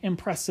pretty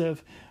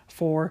impressive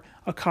for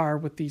a car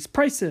with these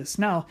prices.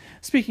 Now,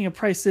 speaking of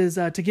prices,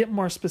 to get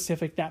more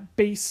specific, that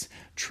base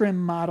trim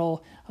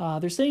model,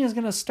 they're saying is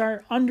going to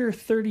start under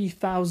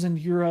 30,000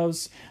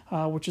 euros,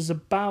 which is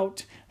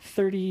about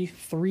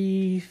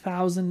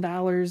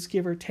 $33,000,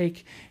 give or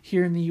take,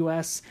 here in the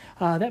US.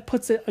 That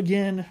puts it,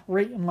 again,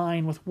 right in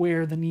line with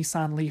where the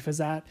Nissan Leaf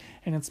is at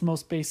in its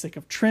most basic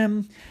of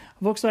trim.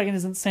 Volkswagen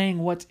isn't saying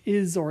what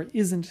is or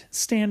isn't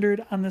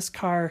standard on this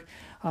car.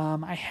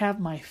 I have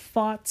my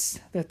thoughts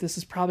that this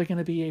is probably going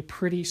to be a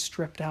pretty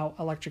stripped out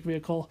electric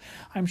vehicle.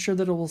 I'm sure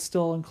that it will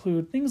still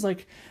include things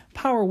like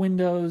power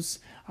windows,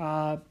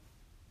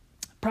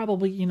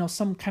 probably,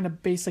 some kind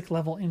of basic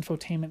level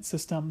infotainment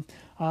system,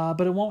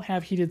 but it won't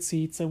have heated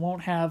seats. It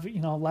won't have,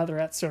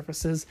 leatherette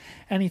surfaces,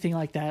 anything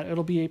like that.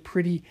 It'll be a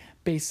pretty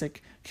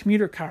basic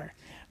commuter car.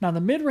 Now, the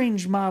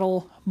mid-range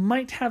model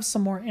might have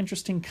some more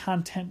interesting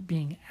content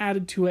being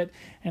added to it,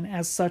 and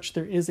as such,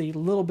 there is a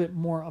little bit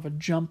more of a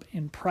jump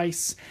in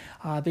price.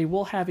 They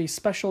will have a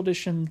special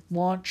edition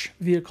launch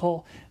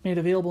vehicle made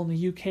available in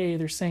the UK,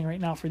 they're saying right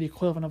now, for the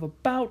equivalent of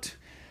about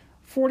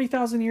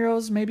 40,000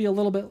 euros, maybe a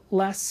little bit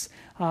less.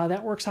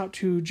 That works out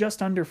to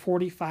just under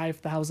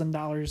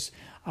 $45,000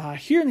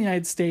 here in the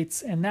United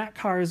States, and that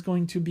car is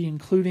going to be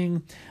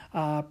including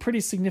pretty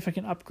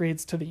significant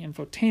upgrades to the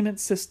infotainment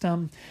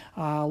system,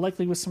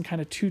 likely with some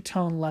kind of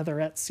two-tone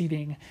leatherette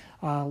seating,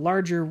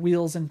 larger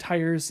wheels and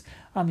tires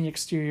on the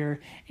exterior,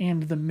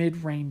 and the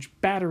mid-range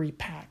battery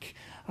pack.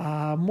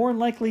 More than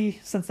likely,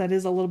 since that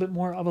is a little bit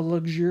more of a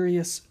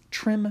luxurious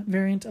trim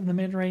variant of the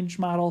mid-range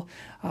model,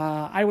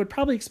 I would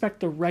probably expect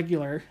the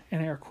regular, in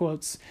air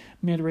quotes,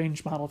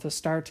 mid-range model to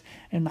start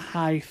in the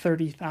high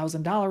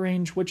 $30,000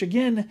 range, which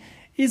again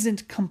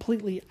isn't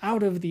completely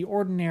out of the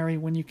ordinary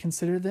when you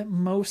consider that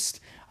most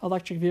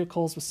electric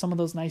vehicles with some of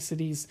those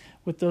niceties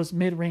with those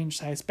mid-range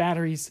size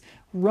batteries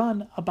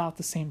run about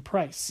the same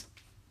price.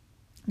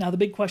 Now, the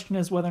big question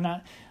is whether or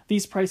not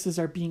these prices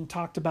are being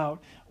talked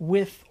about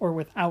with or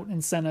without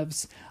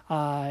incentives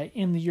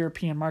in the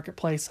European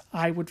marketplace.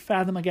 I would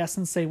fathom a guess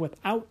and say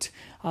without,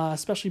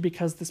 especially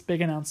because this big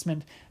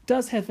announcement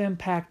does have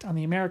impact on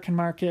the American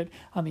market,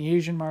 on the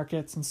Asian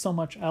markets, and so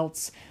much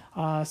else.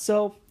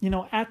 So,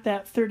 at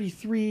that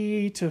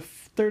 $33,000 to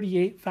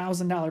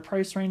 $38,000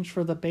 price range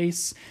for the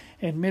base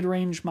and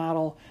mid-range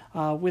model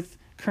with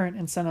current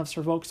incentives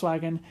for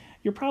Volkswagen,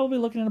 you're probably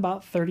looking at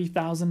about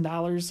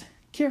 $30,000,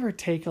 give or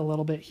take a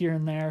little bit here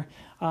and there,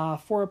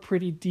 for a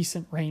pretty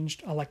decent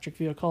ranged electric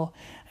vehicle.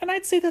 And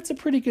I'd say that's a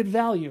pretty good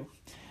value.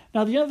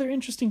 Now, the other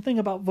interesting thing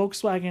about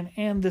Volkswagen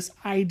and this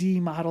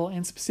ID model,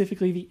 and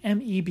specifically the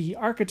MEB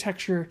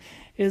architecture,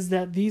 is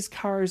that these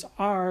cars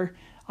are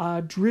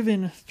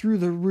driven through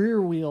the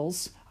rear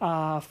wheels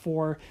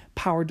for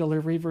power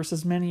delivery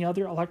versus many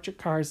other electric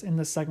cars in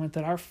this segment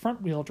that are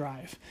front-wheel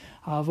drive.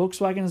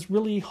 Volkswagen is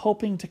really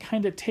hoping to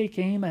kind of take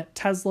aim at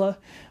Tesla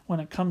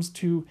when it comes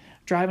to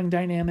driving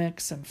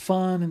dynamics and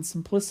fun and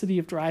simplicity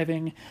of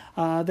driving.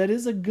 That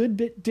is a good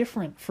bit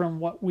different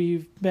from what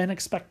we've been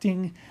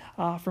expecting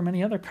from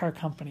many other car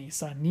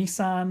companies.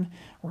 Nissan,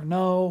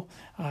 Renault,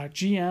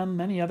 GM,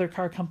 many other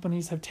car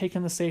companies have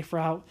taken the safe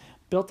route,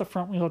 built a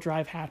front-wheel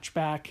drive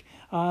hatchback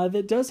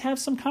that does have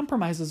some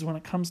compromises when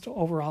it comes to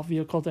overall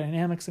vehicle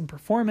dynamics and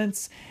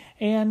performance.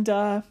 And,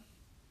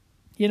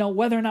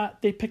 whether or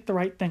not they pick the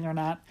right thing or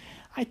not,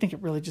 I think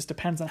it really just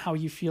depends on how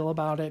you feel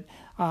about it.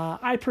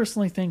 I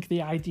personally think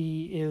the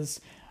ID is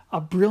a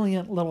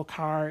brilliant little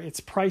car. It's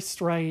priced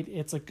right.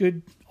 It's a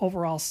good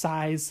overall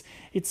size.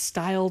 It's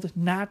styled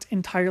not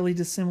entirely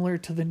dissimilar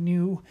to the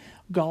new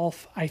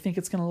Golf. I think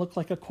it's going to look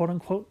like a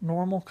quote-unquote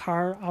normal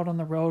car out on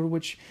the road,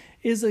 which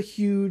is a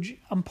huge,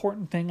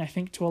 important thing, I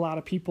think, to a lot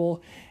of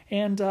people.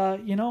 And,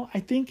 I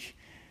think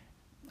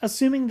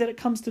assuming that it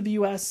comes to the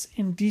U.S.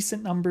 in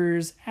decent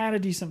numbers at a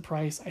decent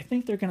price, I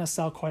think they're going to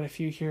sell quite a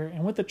few here.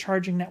 And with the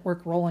charging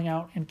network rolling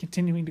out and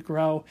continuing to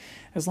grow,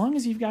 as long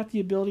as you've got the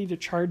ability to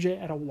charge it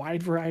at a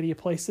wide variety of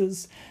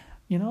places,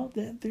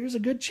 there's a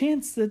good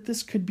chance that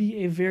this could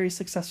be a very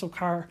successful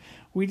car.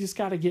 We just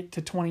got to get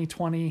to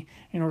 2020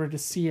 in order to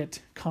see it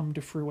come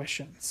to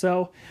fruition.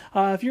 So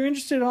if you're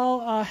interested at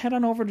all, head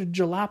on over to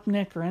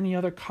Jalopnik or any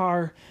other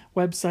car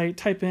website,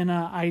 type in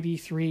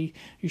ID3.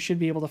 You should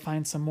be able to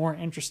find some more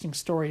interesting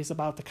stories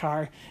about the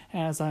car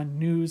as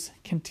news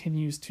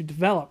continues to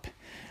develop.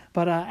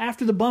 But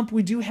after the bump,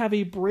 we do have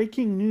a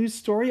breaking news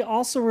story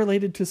also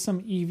related to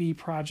some EV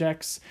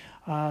projects,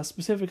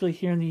 specifically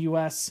here in the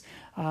U.S.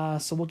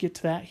 So we'll get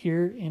to that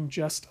here in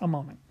just a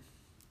moment.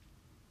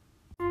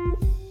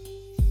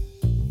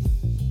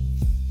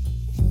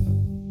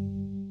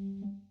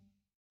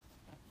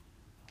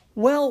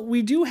 Well,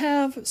 we do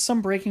have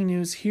some breaking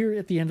news here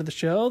at the end of the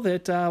show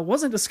that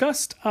wasn't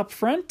discussed up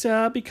front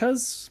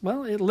because,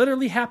 it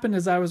literally happened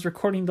as I was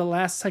recording the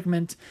last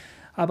segment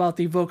about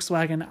the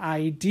Volkswagen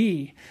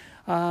ID.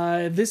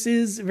 This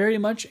is very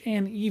much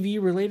an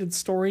EV-related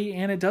story,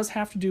 and it does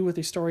have to do with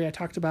a story I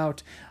talked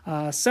about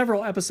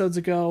several episodes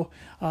ago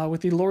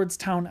with the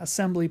Lordstown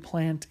Assembly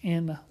Plant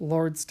in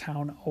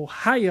Lordstown,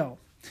 Ohio.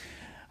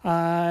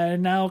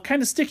 Now,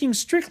 kind of sticking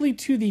strictly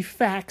to the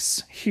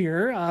facts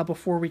here,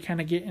 before we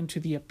kind of get into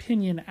the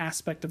opinion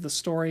aspect of the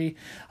story,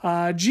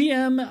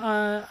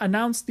 GM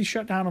announced the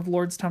shutdown of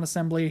Lordstown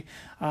Assembly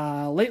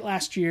late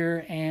last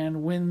year,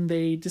 and when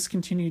they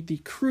discontinued the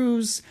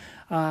crews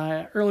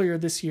earlier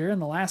this year,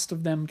 and the last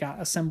of them got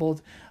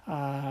assembled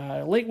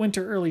late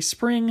winter, early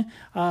spring,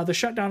 the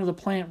shutdown of the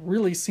plant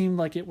really seemed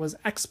like it was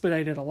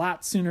expedited a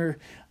lot sooner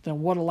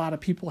than what a lot of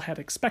people had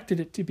expected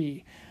it to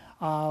be.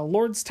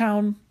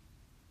 Lordstown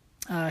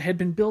had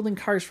been building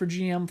cars for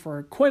GM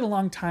for quite a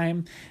long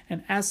time,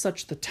 and as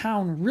such, the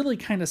town really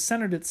kind of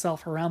centered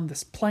itself around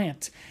this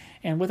plant.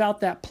 And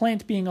without that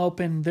plant being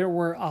open, there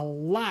were a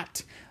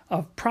lot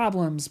of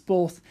problems,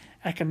 both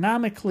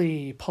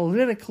economically,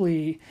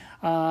 politically,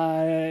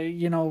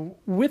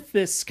 with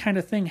this kind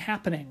of thing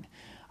happening.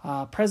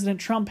 President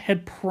Trump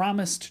had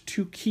promised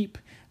to keep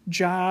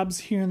jobs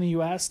here in the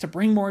U.S., to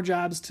bring more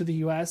jobs to the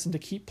U.S., and to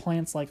keep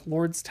plants like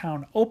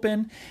Lordstown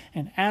open.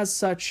 And as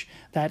such,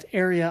 that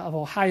area of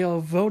Ohio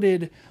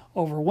voted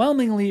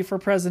overwhelmingly for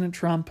President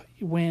Trump,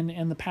 when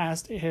in the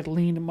past it had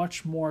leaned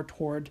much more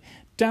toward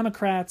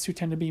Democrats, who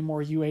tend to be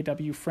more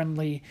UAW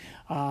friendly,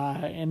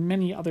 and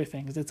many other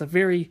things. It's a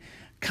very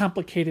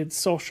complicated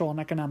social and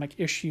economic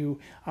issue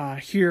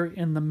here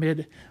in the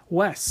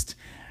Midwest.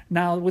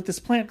 Now, with this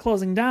plant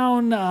closing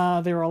down,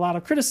 there were a lot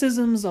of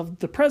criticisms of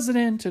the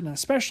president, and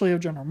especially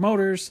of General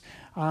Motors,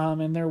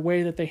 and their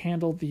way that they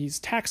handled these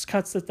tax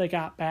cuts that they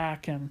got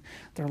back, and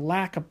their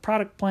lack of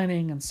product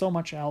planning, and so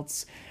much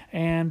else.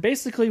 And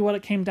basically what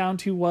it came down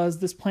to was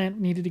this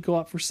plant needed to go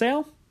up for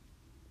sale,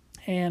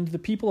 and the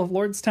people of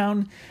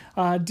Lordstown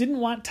didn't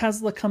want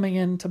Tesla coming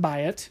in to buy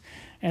it,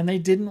 and they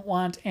didn't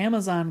want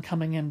Amazon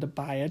coming in to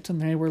buy it,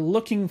 and they were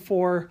looking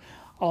for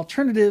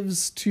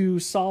alternatives to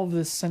solve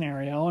this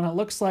scenario. And it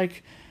looks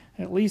like,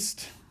 at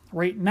least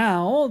right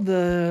now,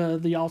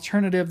 the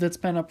alternative that's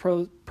been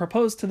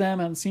proposed to them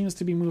and seems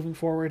to be moving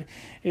forward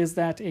is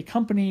that a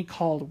company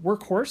called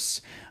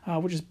Workhorse,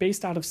 which is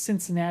based out of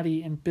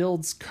Cincinnati and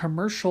builds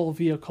commercial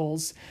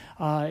vehicles,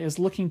 is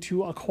looking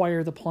to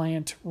acquire the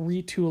plant,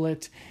 retool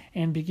it,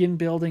 and begin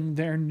building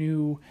their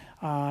new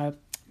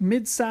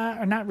mid-size,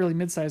 or not really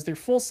mid-size, their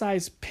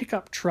full-size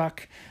pickup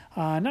truck.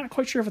 Not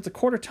quite sure if it's a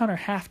quarter-ton or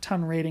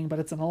half-ton rating, but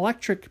it's an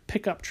electric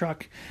pickup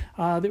truck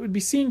that would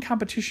be seeing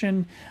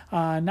competition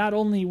not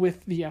only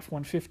with the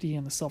F-150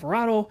 and the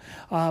Silverado,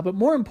 but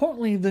more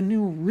importantly, the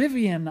new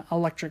Rivian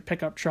electric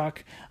pickup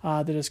truck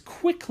that is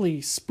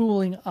quickly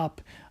spooling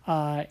up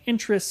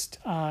interest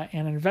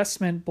and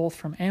investment both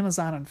from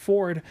Amazon and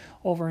Ford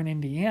over in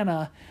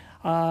Indiana.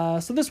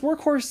 So this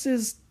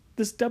Workhorse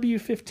this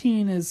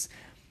W15 is,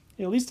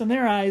 at least in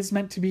their eyes,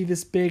 meant to be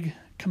this big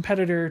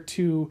competitor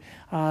to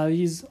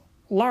these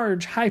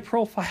large,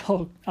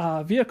 high-profile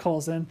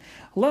vehicles, and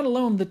let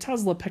alone the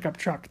Tesla pickup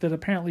truck that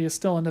apparently is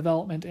still in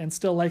development and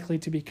still likely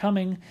to be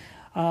coming.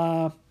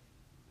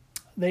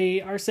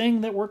 They are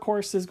saying that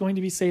Workhorse is going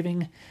to be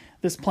saving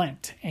this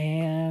plant.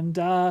 And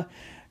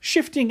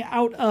shifting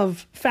out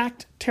of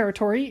fact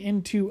territory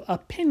into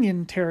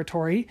opinion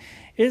territory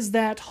is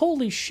that,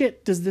 holy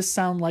shit, does this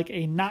sound like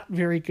a not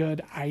very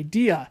good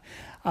idea.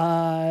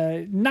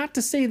 Not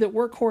to say that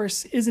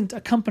Workhorse isn't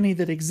a company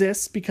that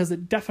exists, because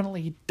it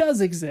definitely does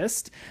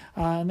exist,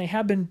 and they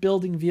have been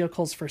building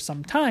vehicles for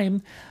some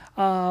time.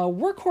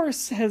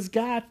 Workhorse has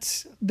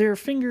got their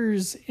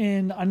fingers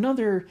in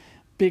another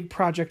big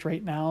project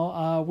right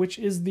now, which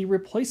is the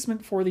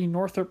replacement for the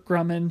Northrop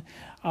Grumman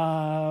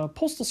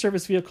Postal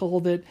Service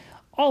vehicle that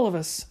all of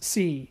us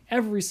see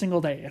every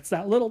single day. It's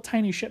that little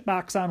tiny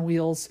shitbox on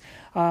wheels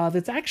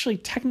that's actually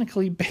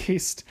technically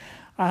based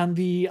on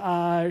the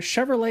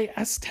Chevrolet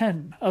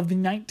S10 of the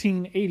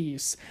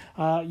 1980s.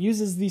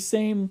 Uses the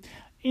same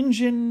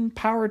engine,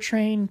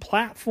 powertrain,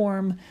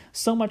 platform,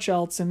 so much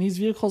else, and these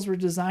vehicles were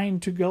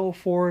designed to go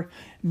for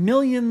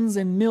millions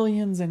and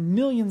millions and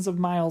millions of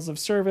miles of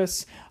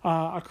service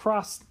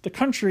across the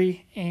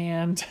country,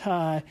 and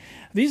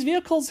these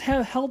vehicles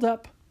have held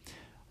up.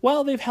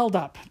 Well, they've held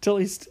up, to at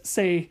least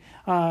say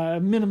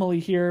minimally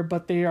here,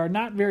 but they are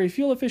not very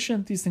fuel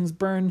efficient. These things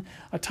burn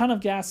a ton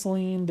of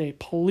gasoline. They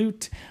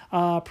pollute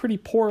pretty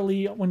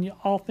poorly when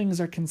all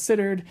things are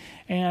considered.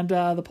 And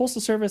the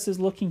Postal Service is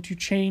looking to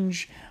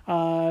change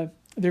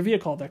their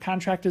vehicle. Their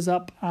contract is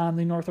up on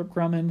the Northrop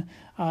Grumman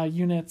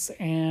units,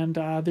 and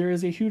there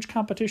is a huge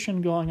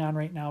competition going on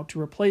right now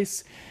to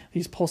replace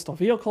these postal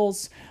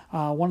vehicles.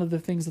 One of the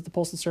things that the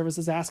Postal Service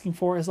is asking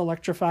for is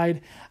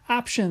electrified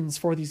options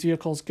for these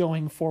vehicles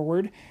going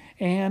forward,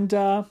 and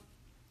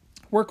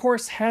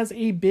Workhorse has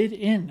a bid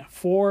in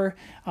for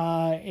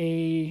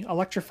a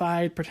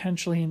electrified,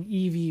 potentially an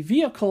EV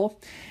vehicle.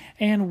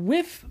 And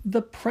with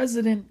the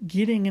president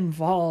getting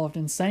involved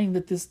and saying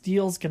that this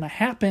deal's going to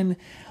happen,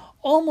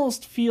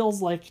 almost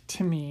feels like,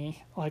 to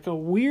me, like a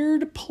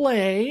weird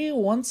play,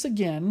 once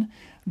again,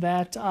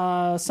 that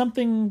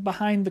something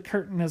behind the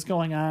curtain is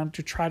going on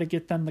to try to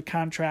get them the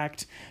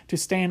contract to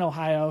stay in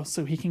Ohio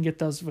so he can get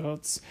those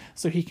votes,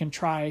 so he can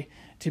try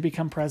to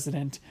become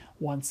president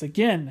once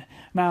again.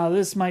 Now,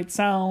 this might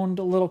sound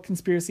a little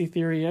conspiracy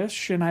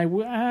theory-ish, and I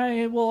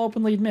will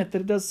openly admit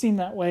that it does seem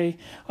that way,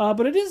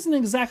 but it isn't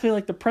exactly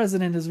like the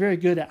president is very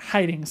good at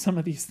hiding some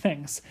of these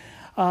things.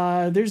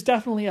 There's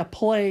definitely a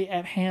play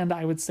at hand,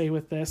 I would say,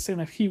 with this,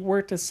 and if he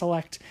were to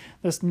select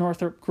this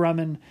Northrop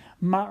Grumman,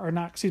 not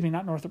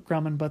Northrop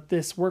Grumman, but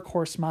this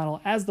Workhorse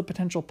model as the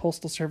potential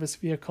Postal Service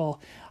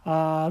vehicle,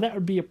 that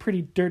would be a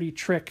pretty dirty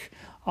trick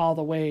all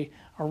the way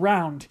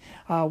around.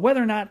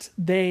 Whether or not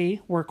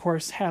they,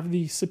 Workhorse, have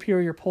the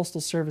superior Postal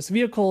Service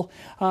vehicle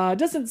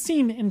doesn't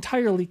seem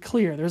entirely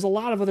clear. There's a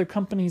lot of other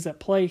companies at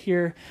play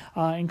here,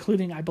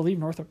 including, I believe,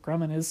 Northrop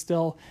Grumman is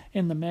still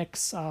in the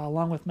mix,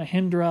 along with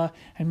Mahindra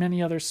and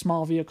many other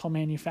small vehicle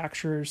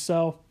manufacturers.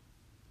 So,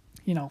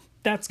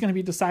 that's going to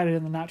be decided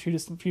in the not too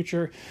distant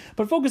future.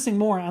 But focusing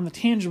more on the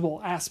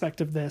tangible aspect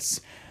of this,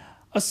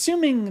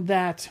 assuming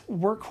that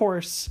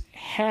Workhorse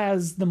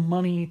has the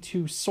money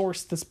to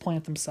source this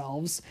plant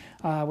themselves,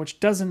 which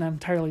doesn't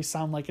entirely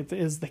sound like it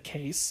is the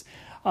case,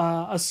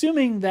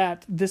 assuming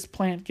that this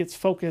plant gets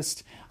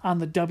focused on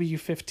the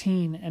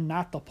W15 and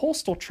not the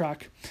postal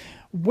truck,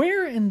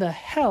 where in the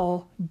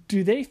hell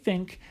do they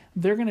think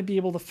they're going to be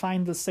able to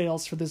find the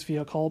sales for this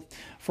vehicle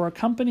for a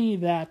company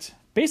that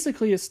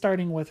basically is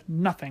starting with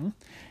nothing,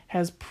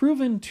 has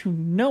proven to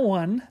no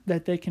one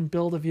that they can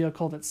build a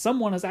vehicle that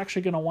someone is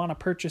actually going to want to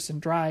purchase and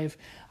drive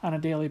on a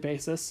daily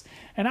basis.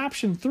 And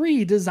option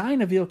 3,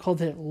 design a vehicle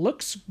that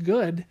looks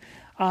good,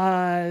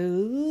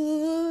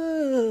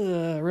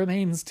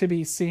 remains to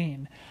be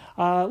seen.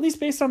 At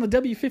least based on the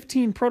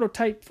W15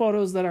 prototype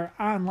photos that are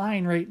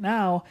online right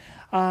now,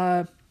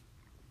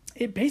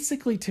 it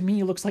basically, to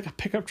me, looks like a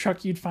pickup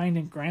truck you'd find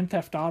in Grand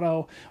Theft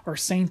Auto or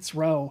Saints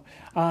Row.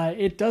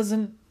 It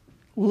doesn't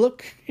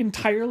look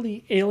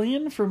entirely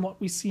alien from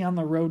what we see on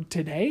the road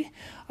today,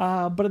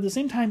 but at the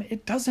same time,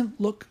 it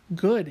doesn't look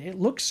good. It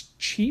looks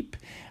cheap.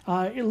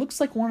 It looks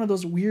like one of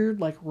those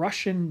weird, like,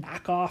 Russian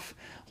knockoff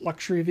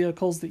luxury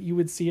vehicles that you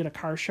would see at a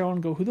car show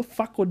and go, who the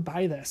fuck would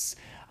buy this?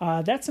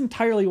 That's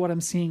entirely what I'm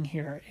seeing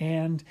here,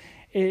 and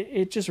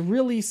it just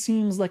really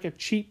seems like a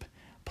cheap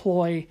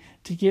ploy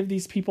to give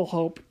these people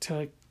hope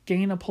to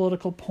gain a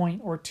political point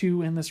or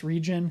two in this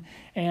region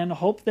and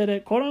hope that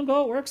it, quote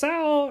unquote, works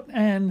out.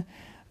 And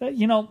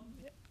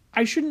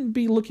I shouldn't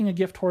be looking a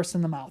gift horse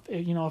in the mouth.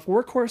 If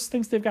Workhorse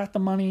thinks they've got the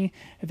money,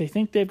 if they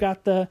think they've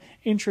got the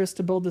interest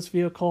to build this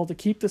vehicle, to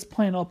keep this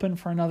plant open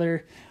for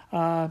another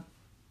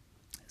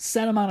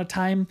set amount of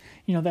time,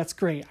 that's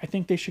great. I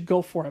think they should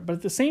go for it. But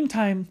at the same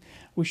time,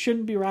 we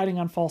shouldn't be riding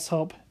on false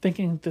hope,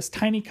 thinking this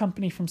tiny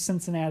company from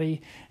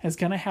Cincinnati is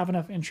going to have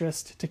enough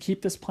interest to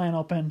keep this plant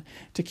open,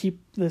 to keep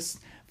this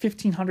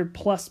 1,500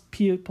 plus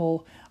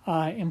people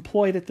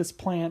employed at this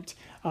plant,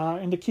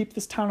 and to keep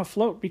this town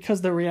afloat,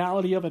 because the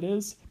reality of it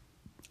is,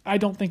 I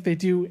don't think they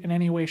do in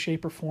any way,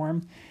 shape, or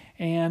form.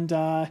 And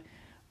I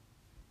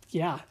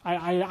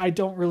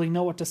don't really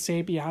know what to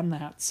say beyond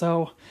that.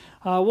 So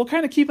we'll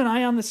kind of keep an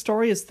eye on this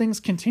story as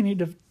things continue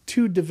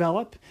to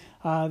develop.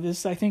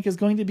 This, I think, is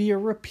going to be a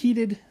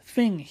repeated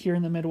thing here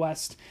in the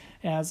Midwest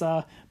as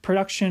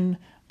production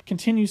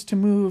continues to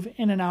move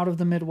in and out of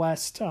the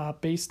Midwest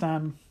based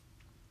on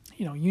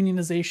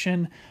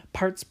unionization,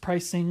 parts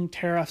pricing,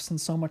 tariffs, and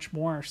so much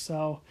more.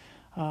 So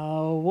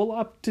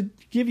we'll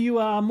give you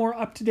a more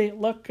up-to-date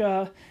look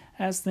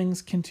as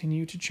things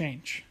continue to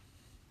change.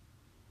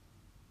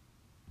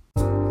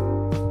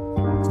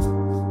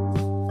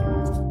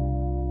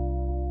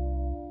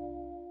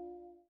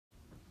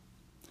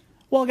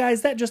 Well,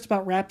 guys, that just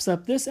about wraps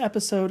up this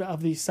episode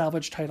of the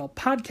Salvage Title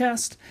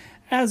Podcast.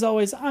 As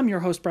always, I'm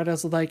your host, Brett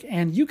Esledyke,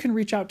 and you can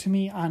reach out to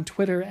me on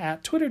Twitter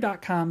at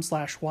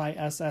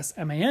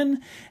twitter.com/YSSMAN,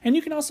 and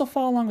you can also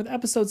follow along with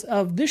episodes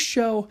of this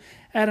show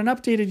at an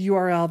updated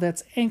URL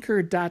that's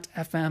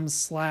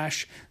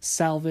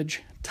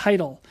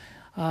anchor.fm/salvagetitle.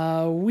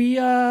 We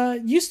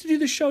used to do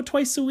the show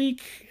twice a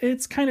week.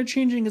 It's kind of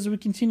changing as we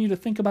continue to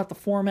think about the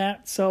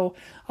format, so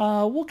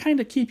we'll kind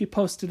of keep you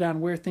posted on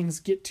where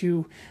things get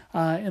to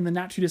in the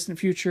not too distant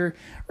future.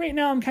 Right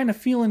now, I'm kind of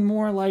feeling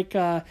more like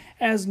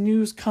as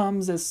news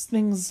comes, as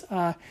things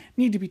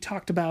need to be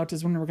talked about,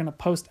 is when we're going to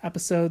post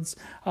episodes.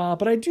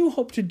 But I do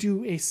hope to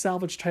do a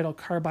Salvage Title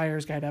Car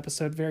Buyer's Guide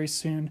episode very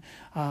soon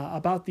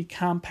about the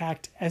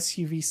compact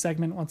SUV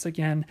segment once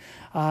again.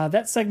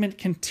 That segment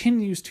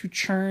continues to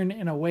churn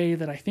in a way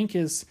that I think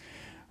is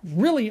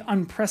really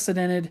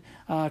unprecedented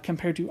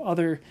compared to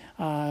other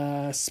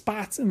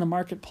spots in the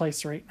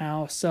marketplace right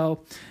now.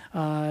 So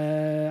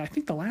I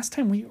think the last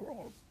time we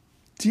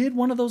did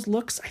one of those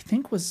looks, I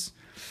think, was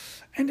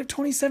end of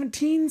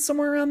 2017,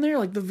 somewhere around there,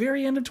 like the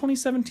very end of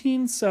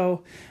 2017.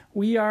 So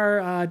we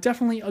are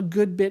definitely a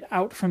good bit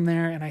out from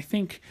there, and I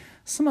think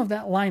some of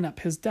that lineup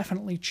has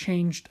definitely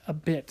changed a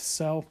bit.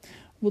 So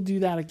we'll do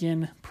that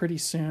again pretty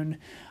soon.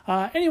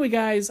 Anyway,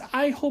 guys,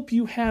 I hope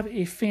you have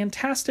a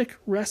fantastic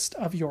rest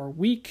of your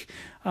week.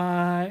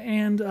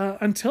 And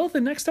until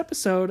the next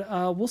episode,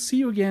 we'll see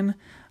you again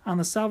on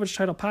the Salvage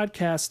Title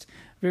Podcast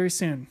very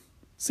soon.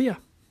 See ya.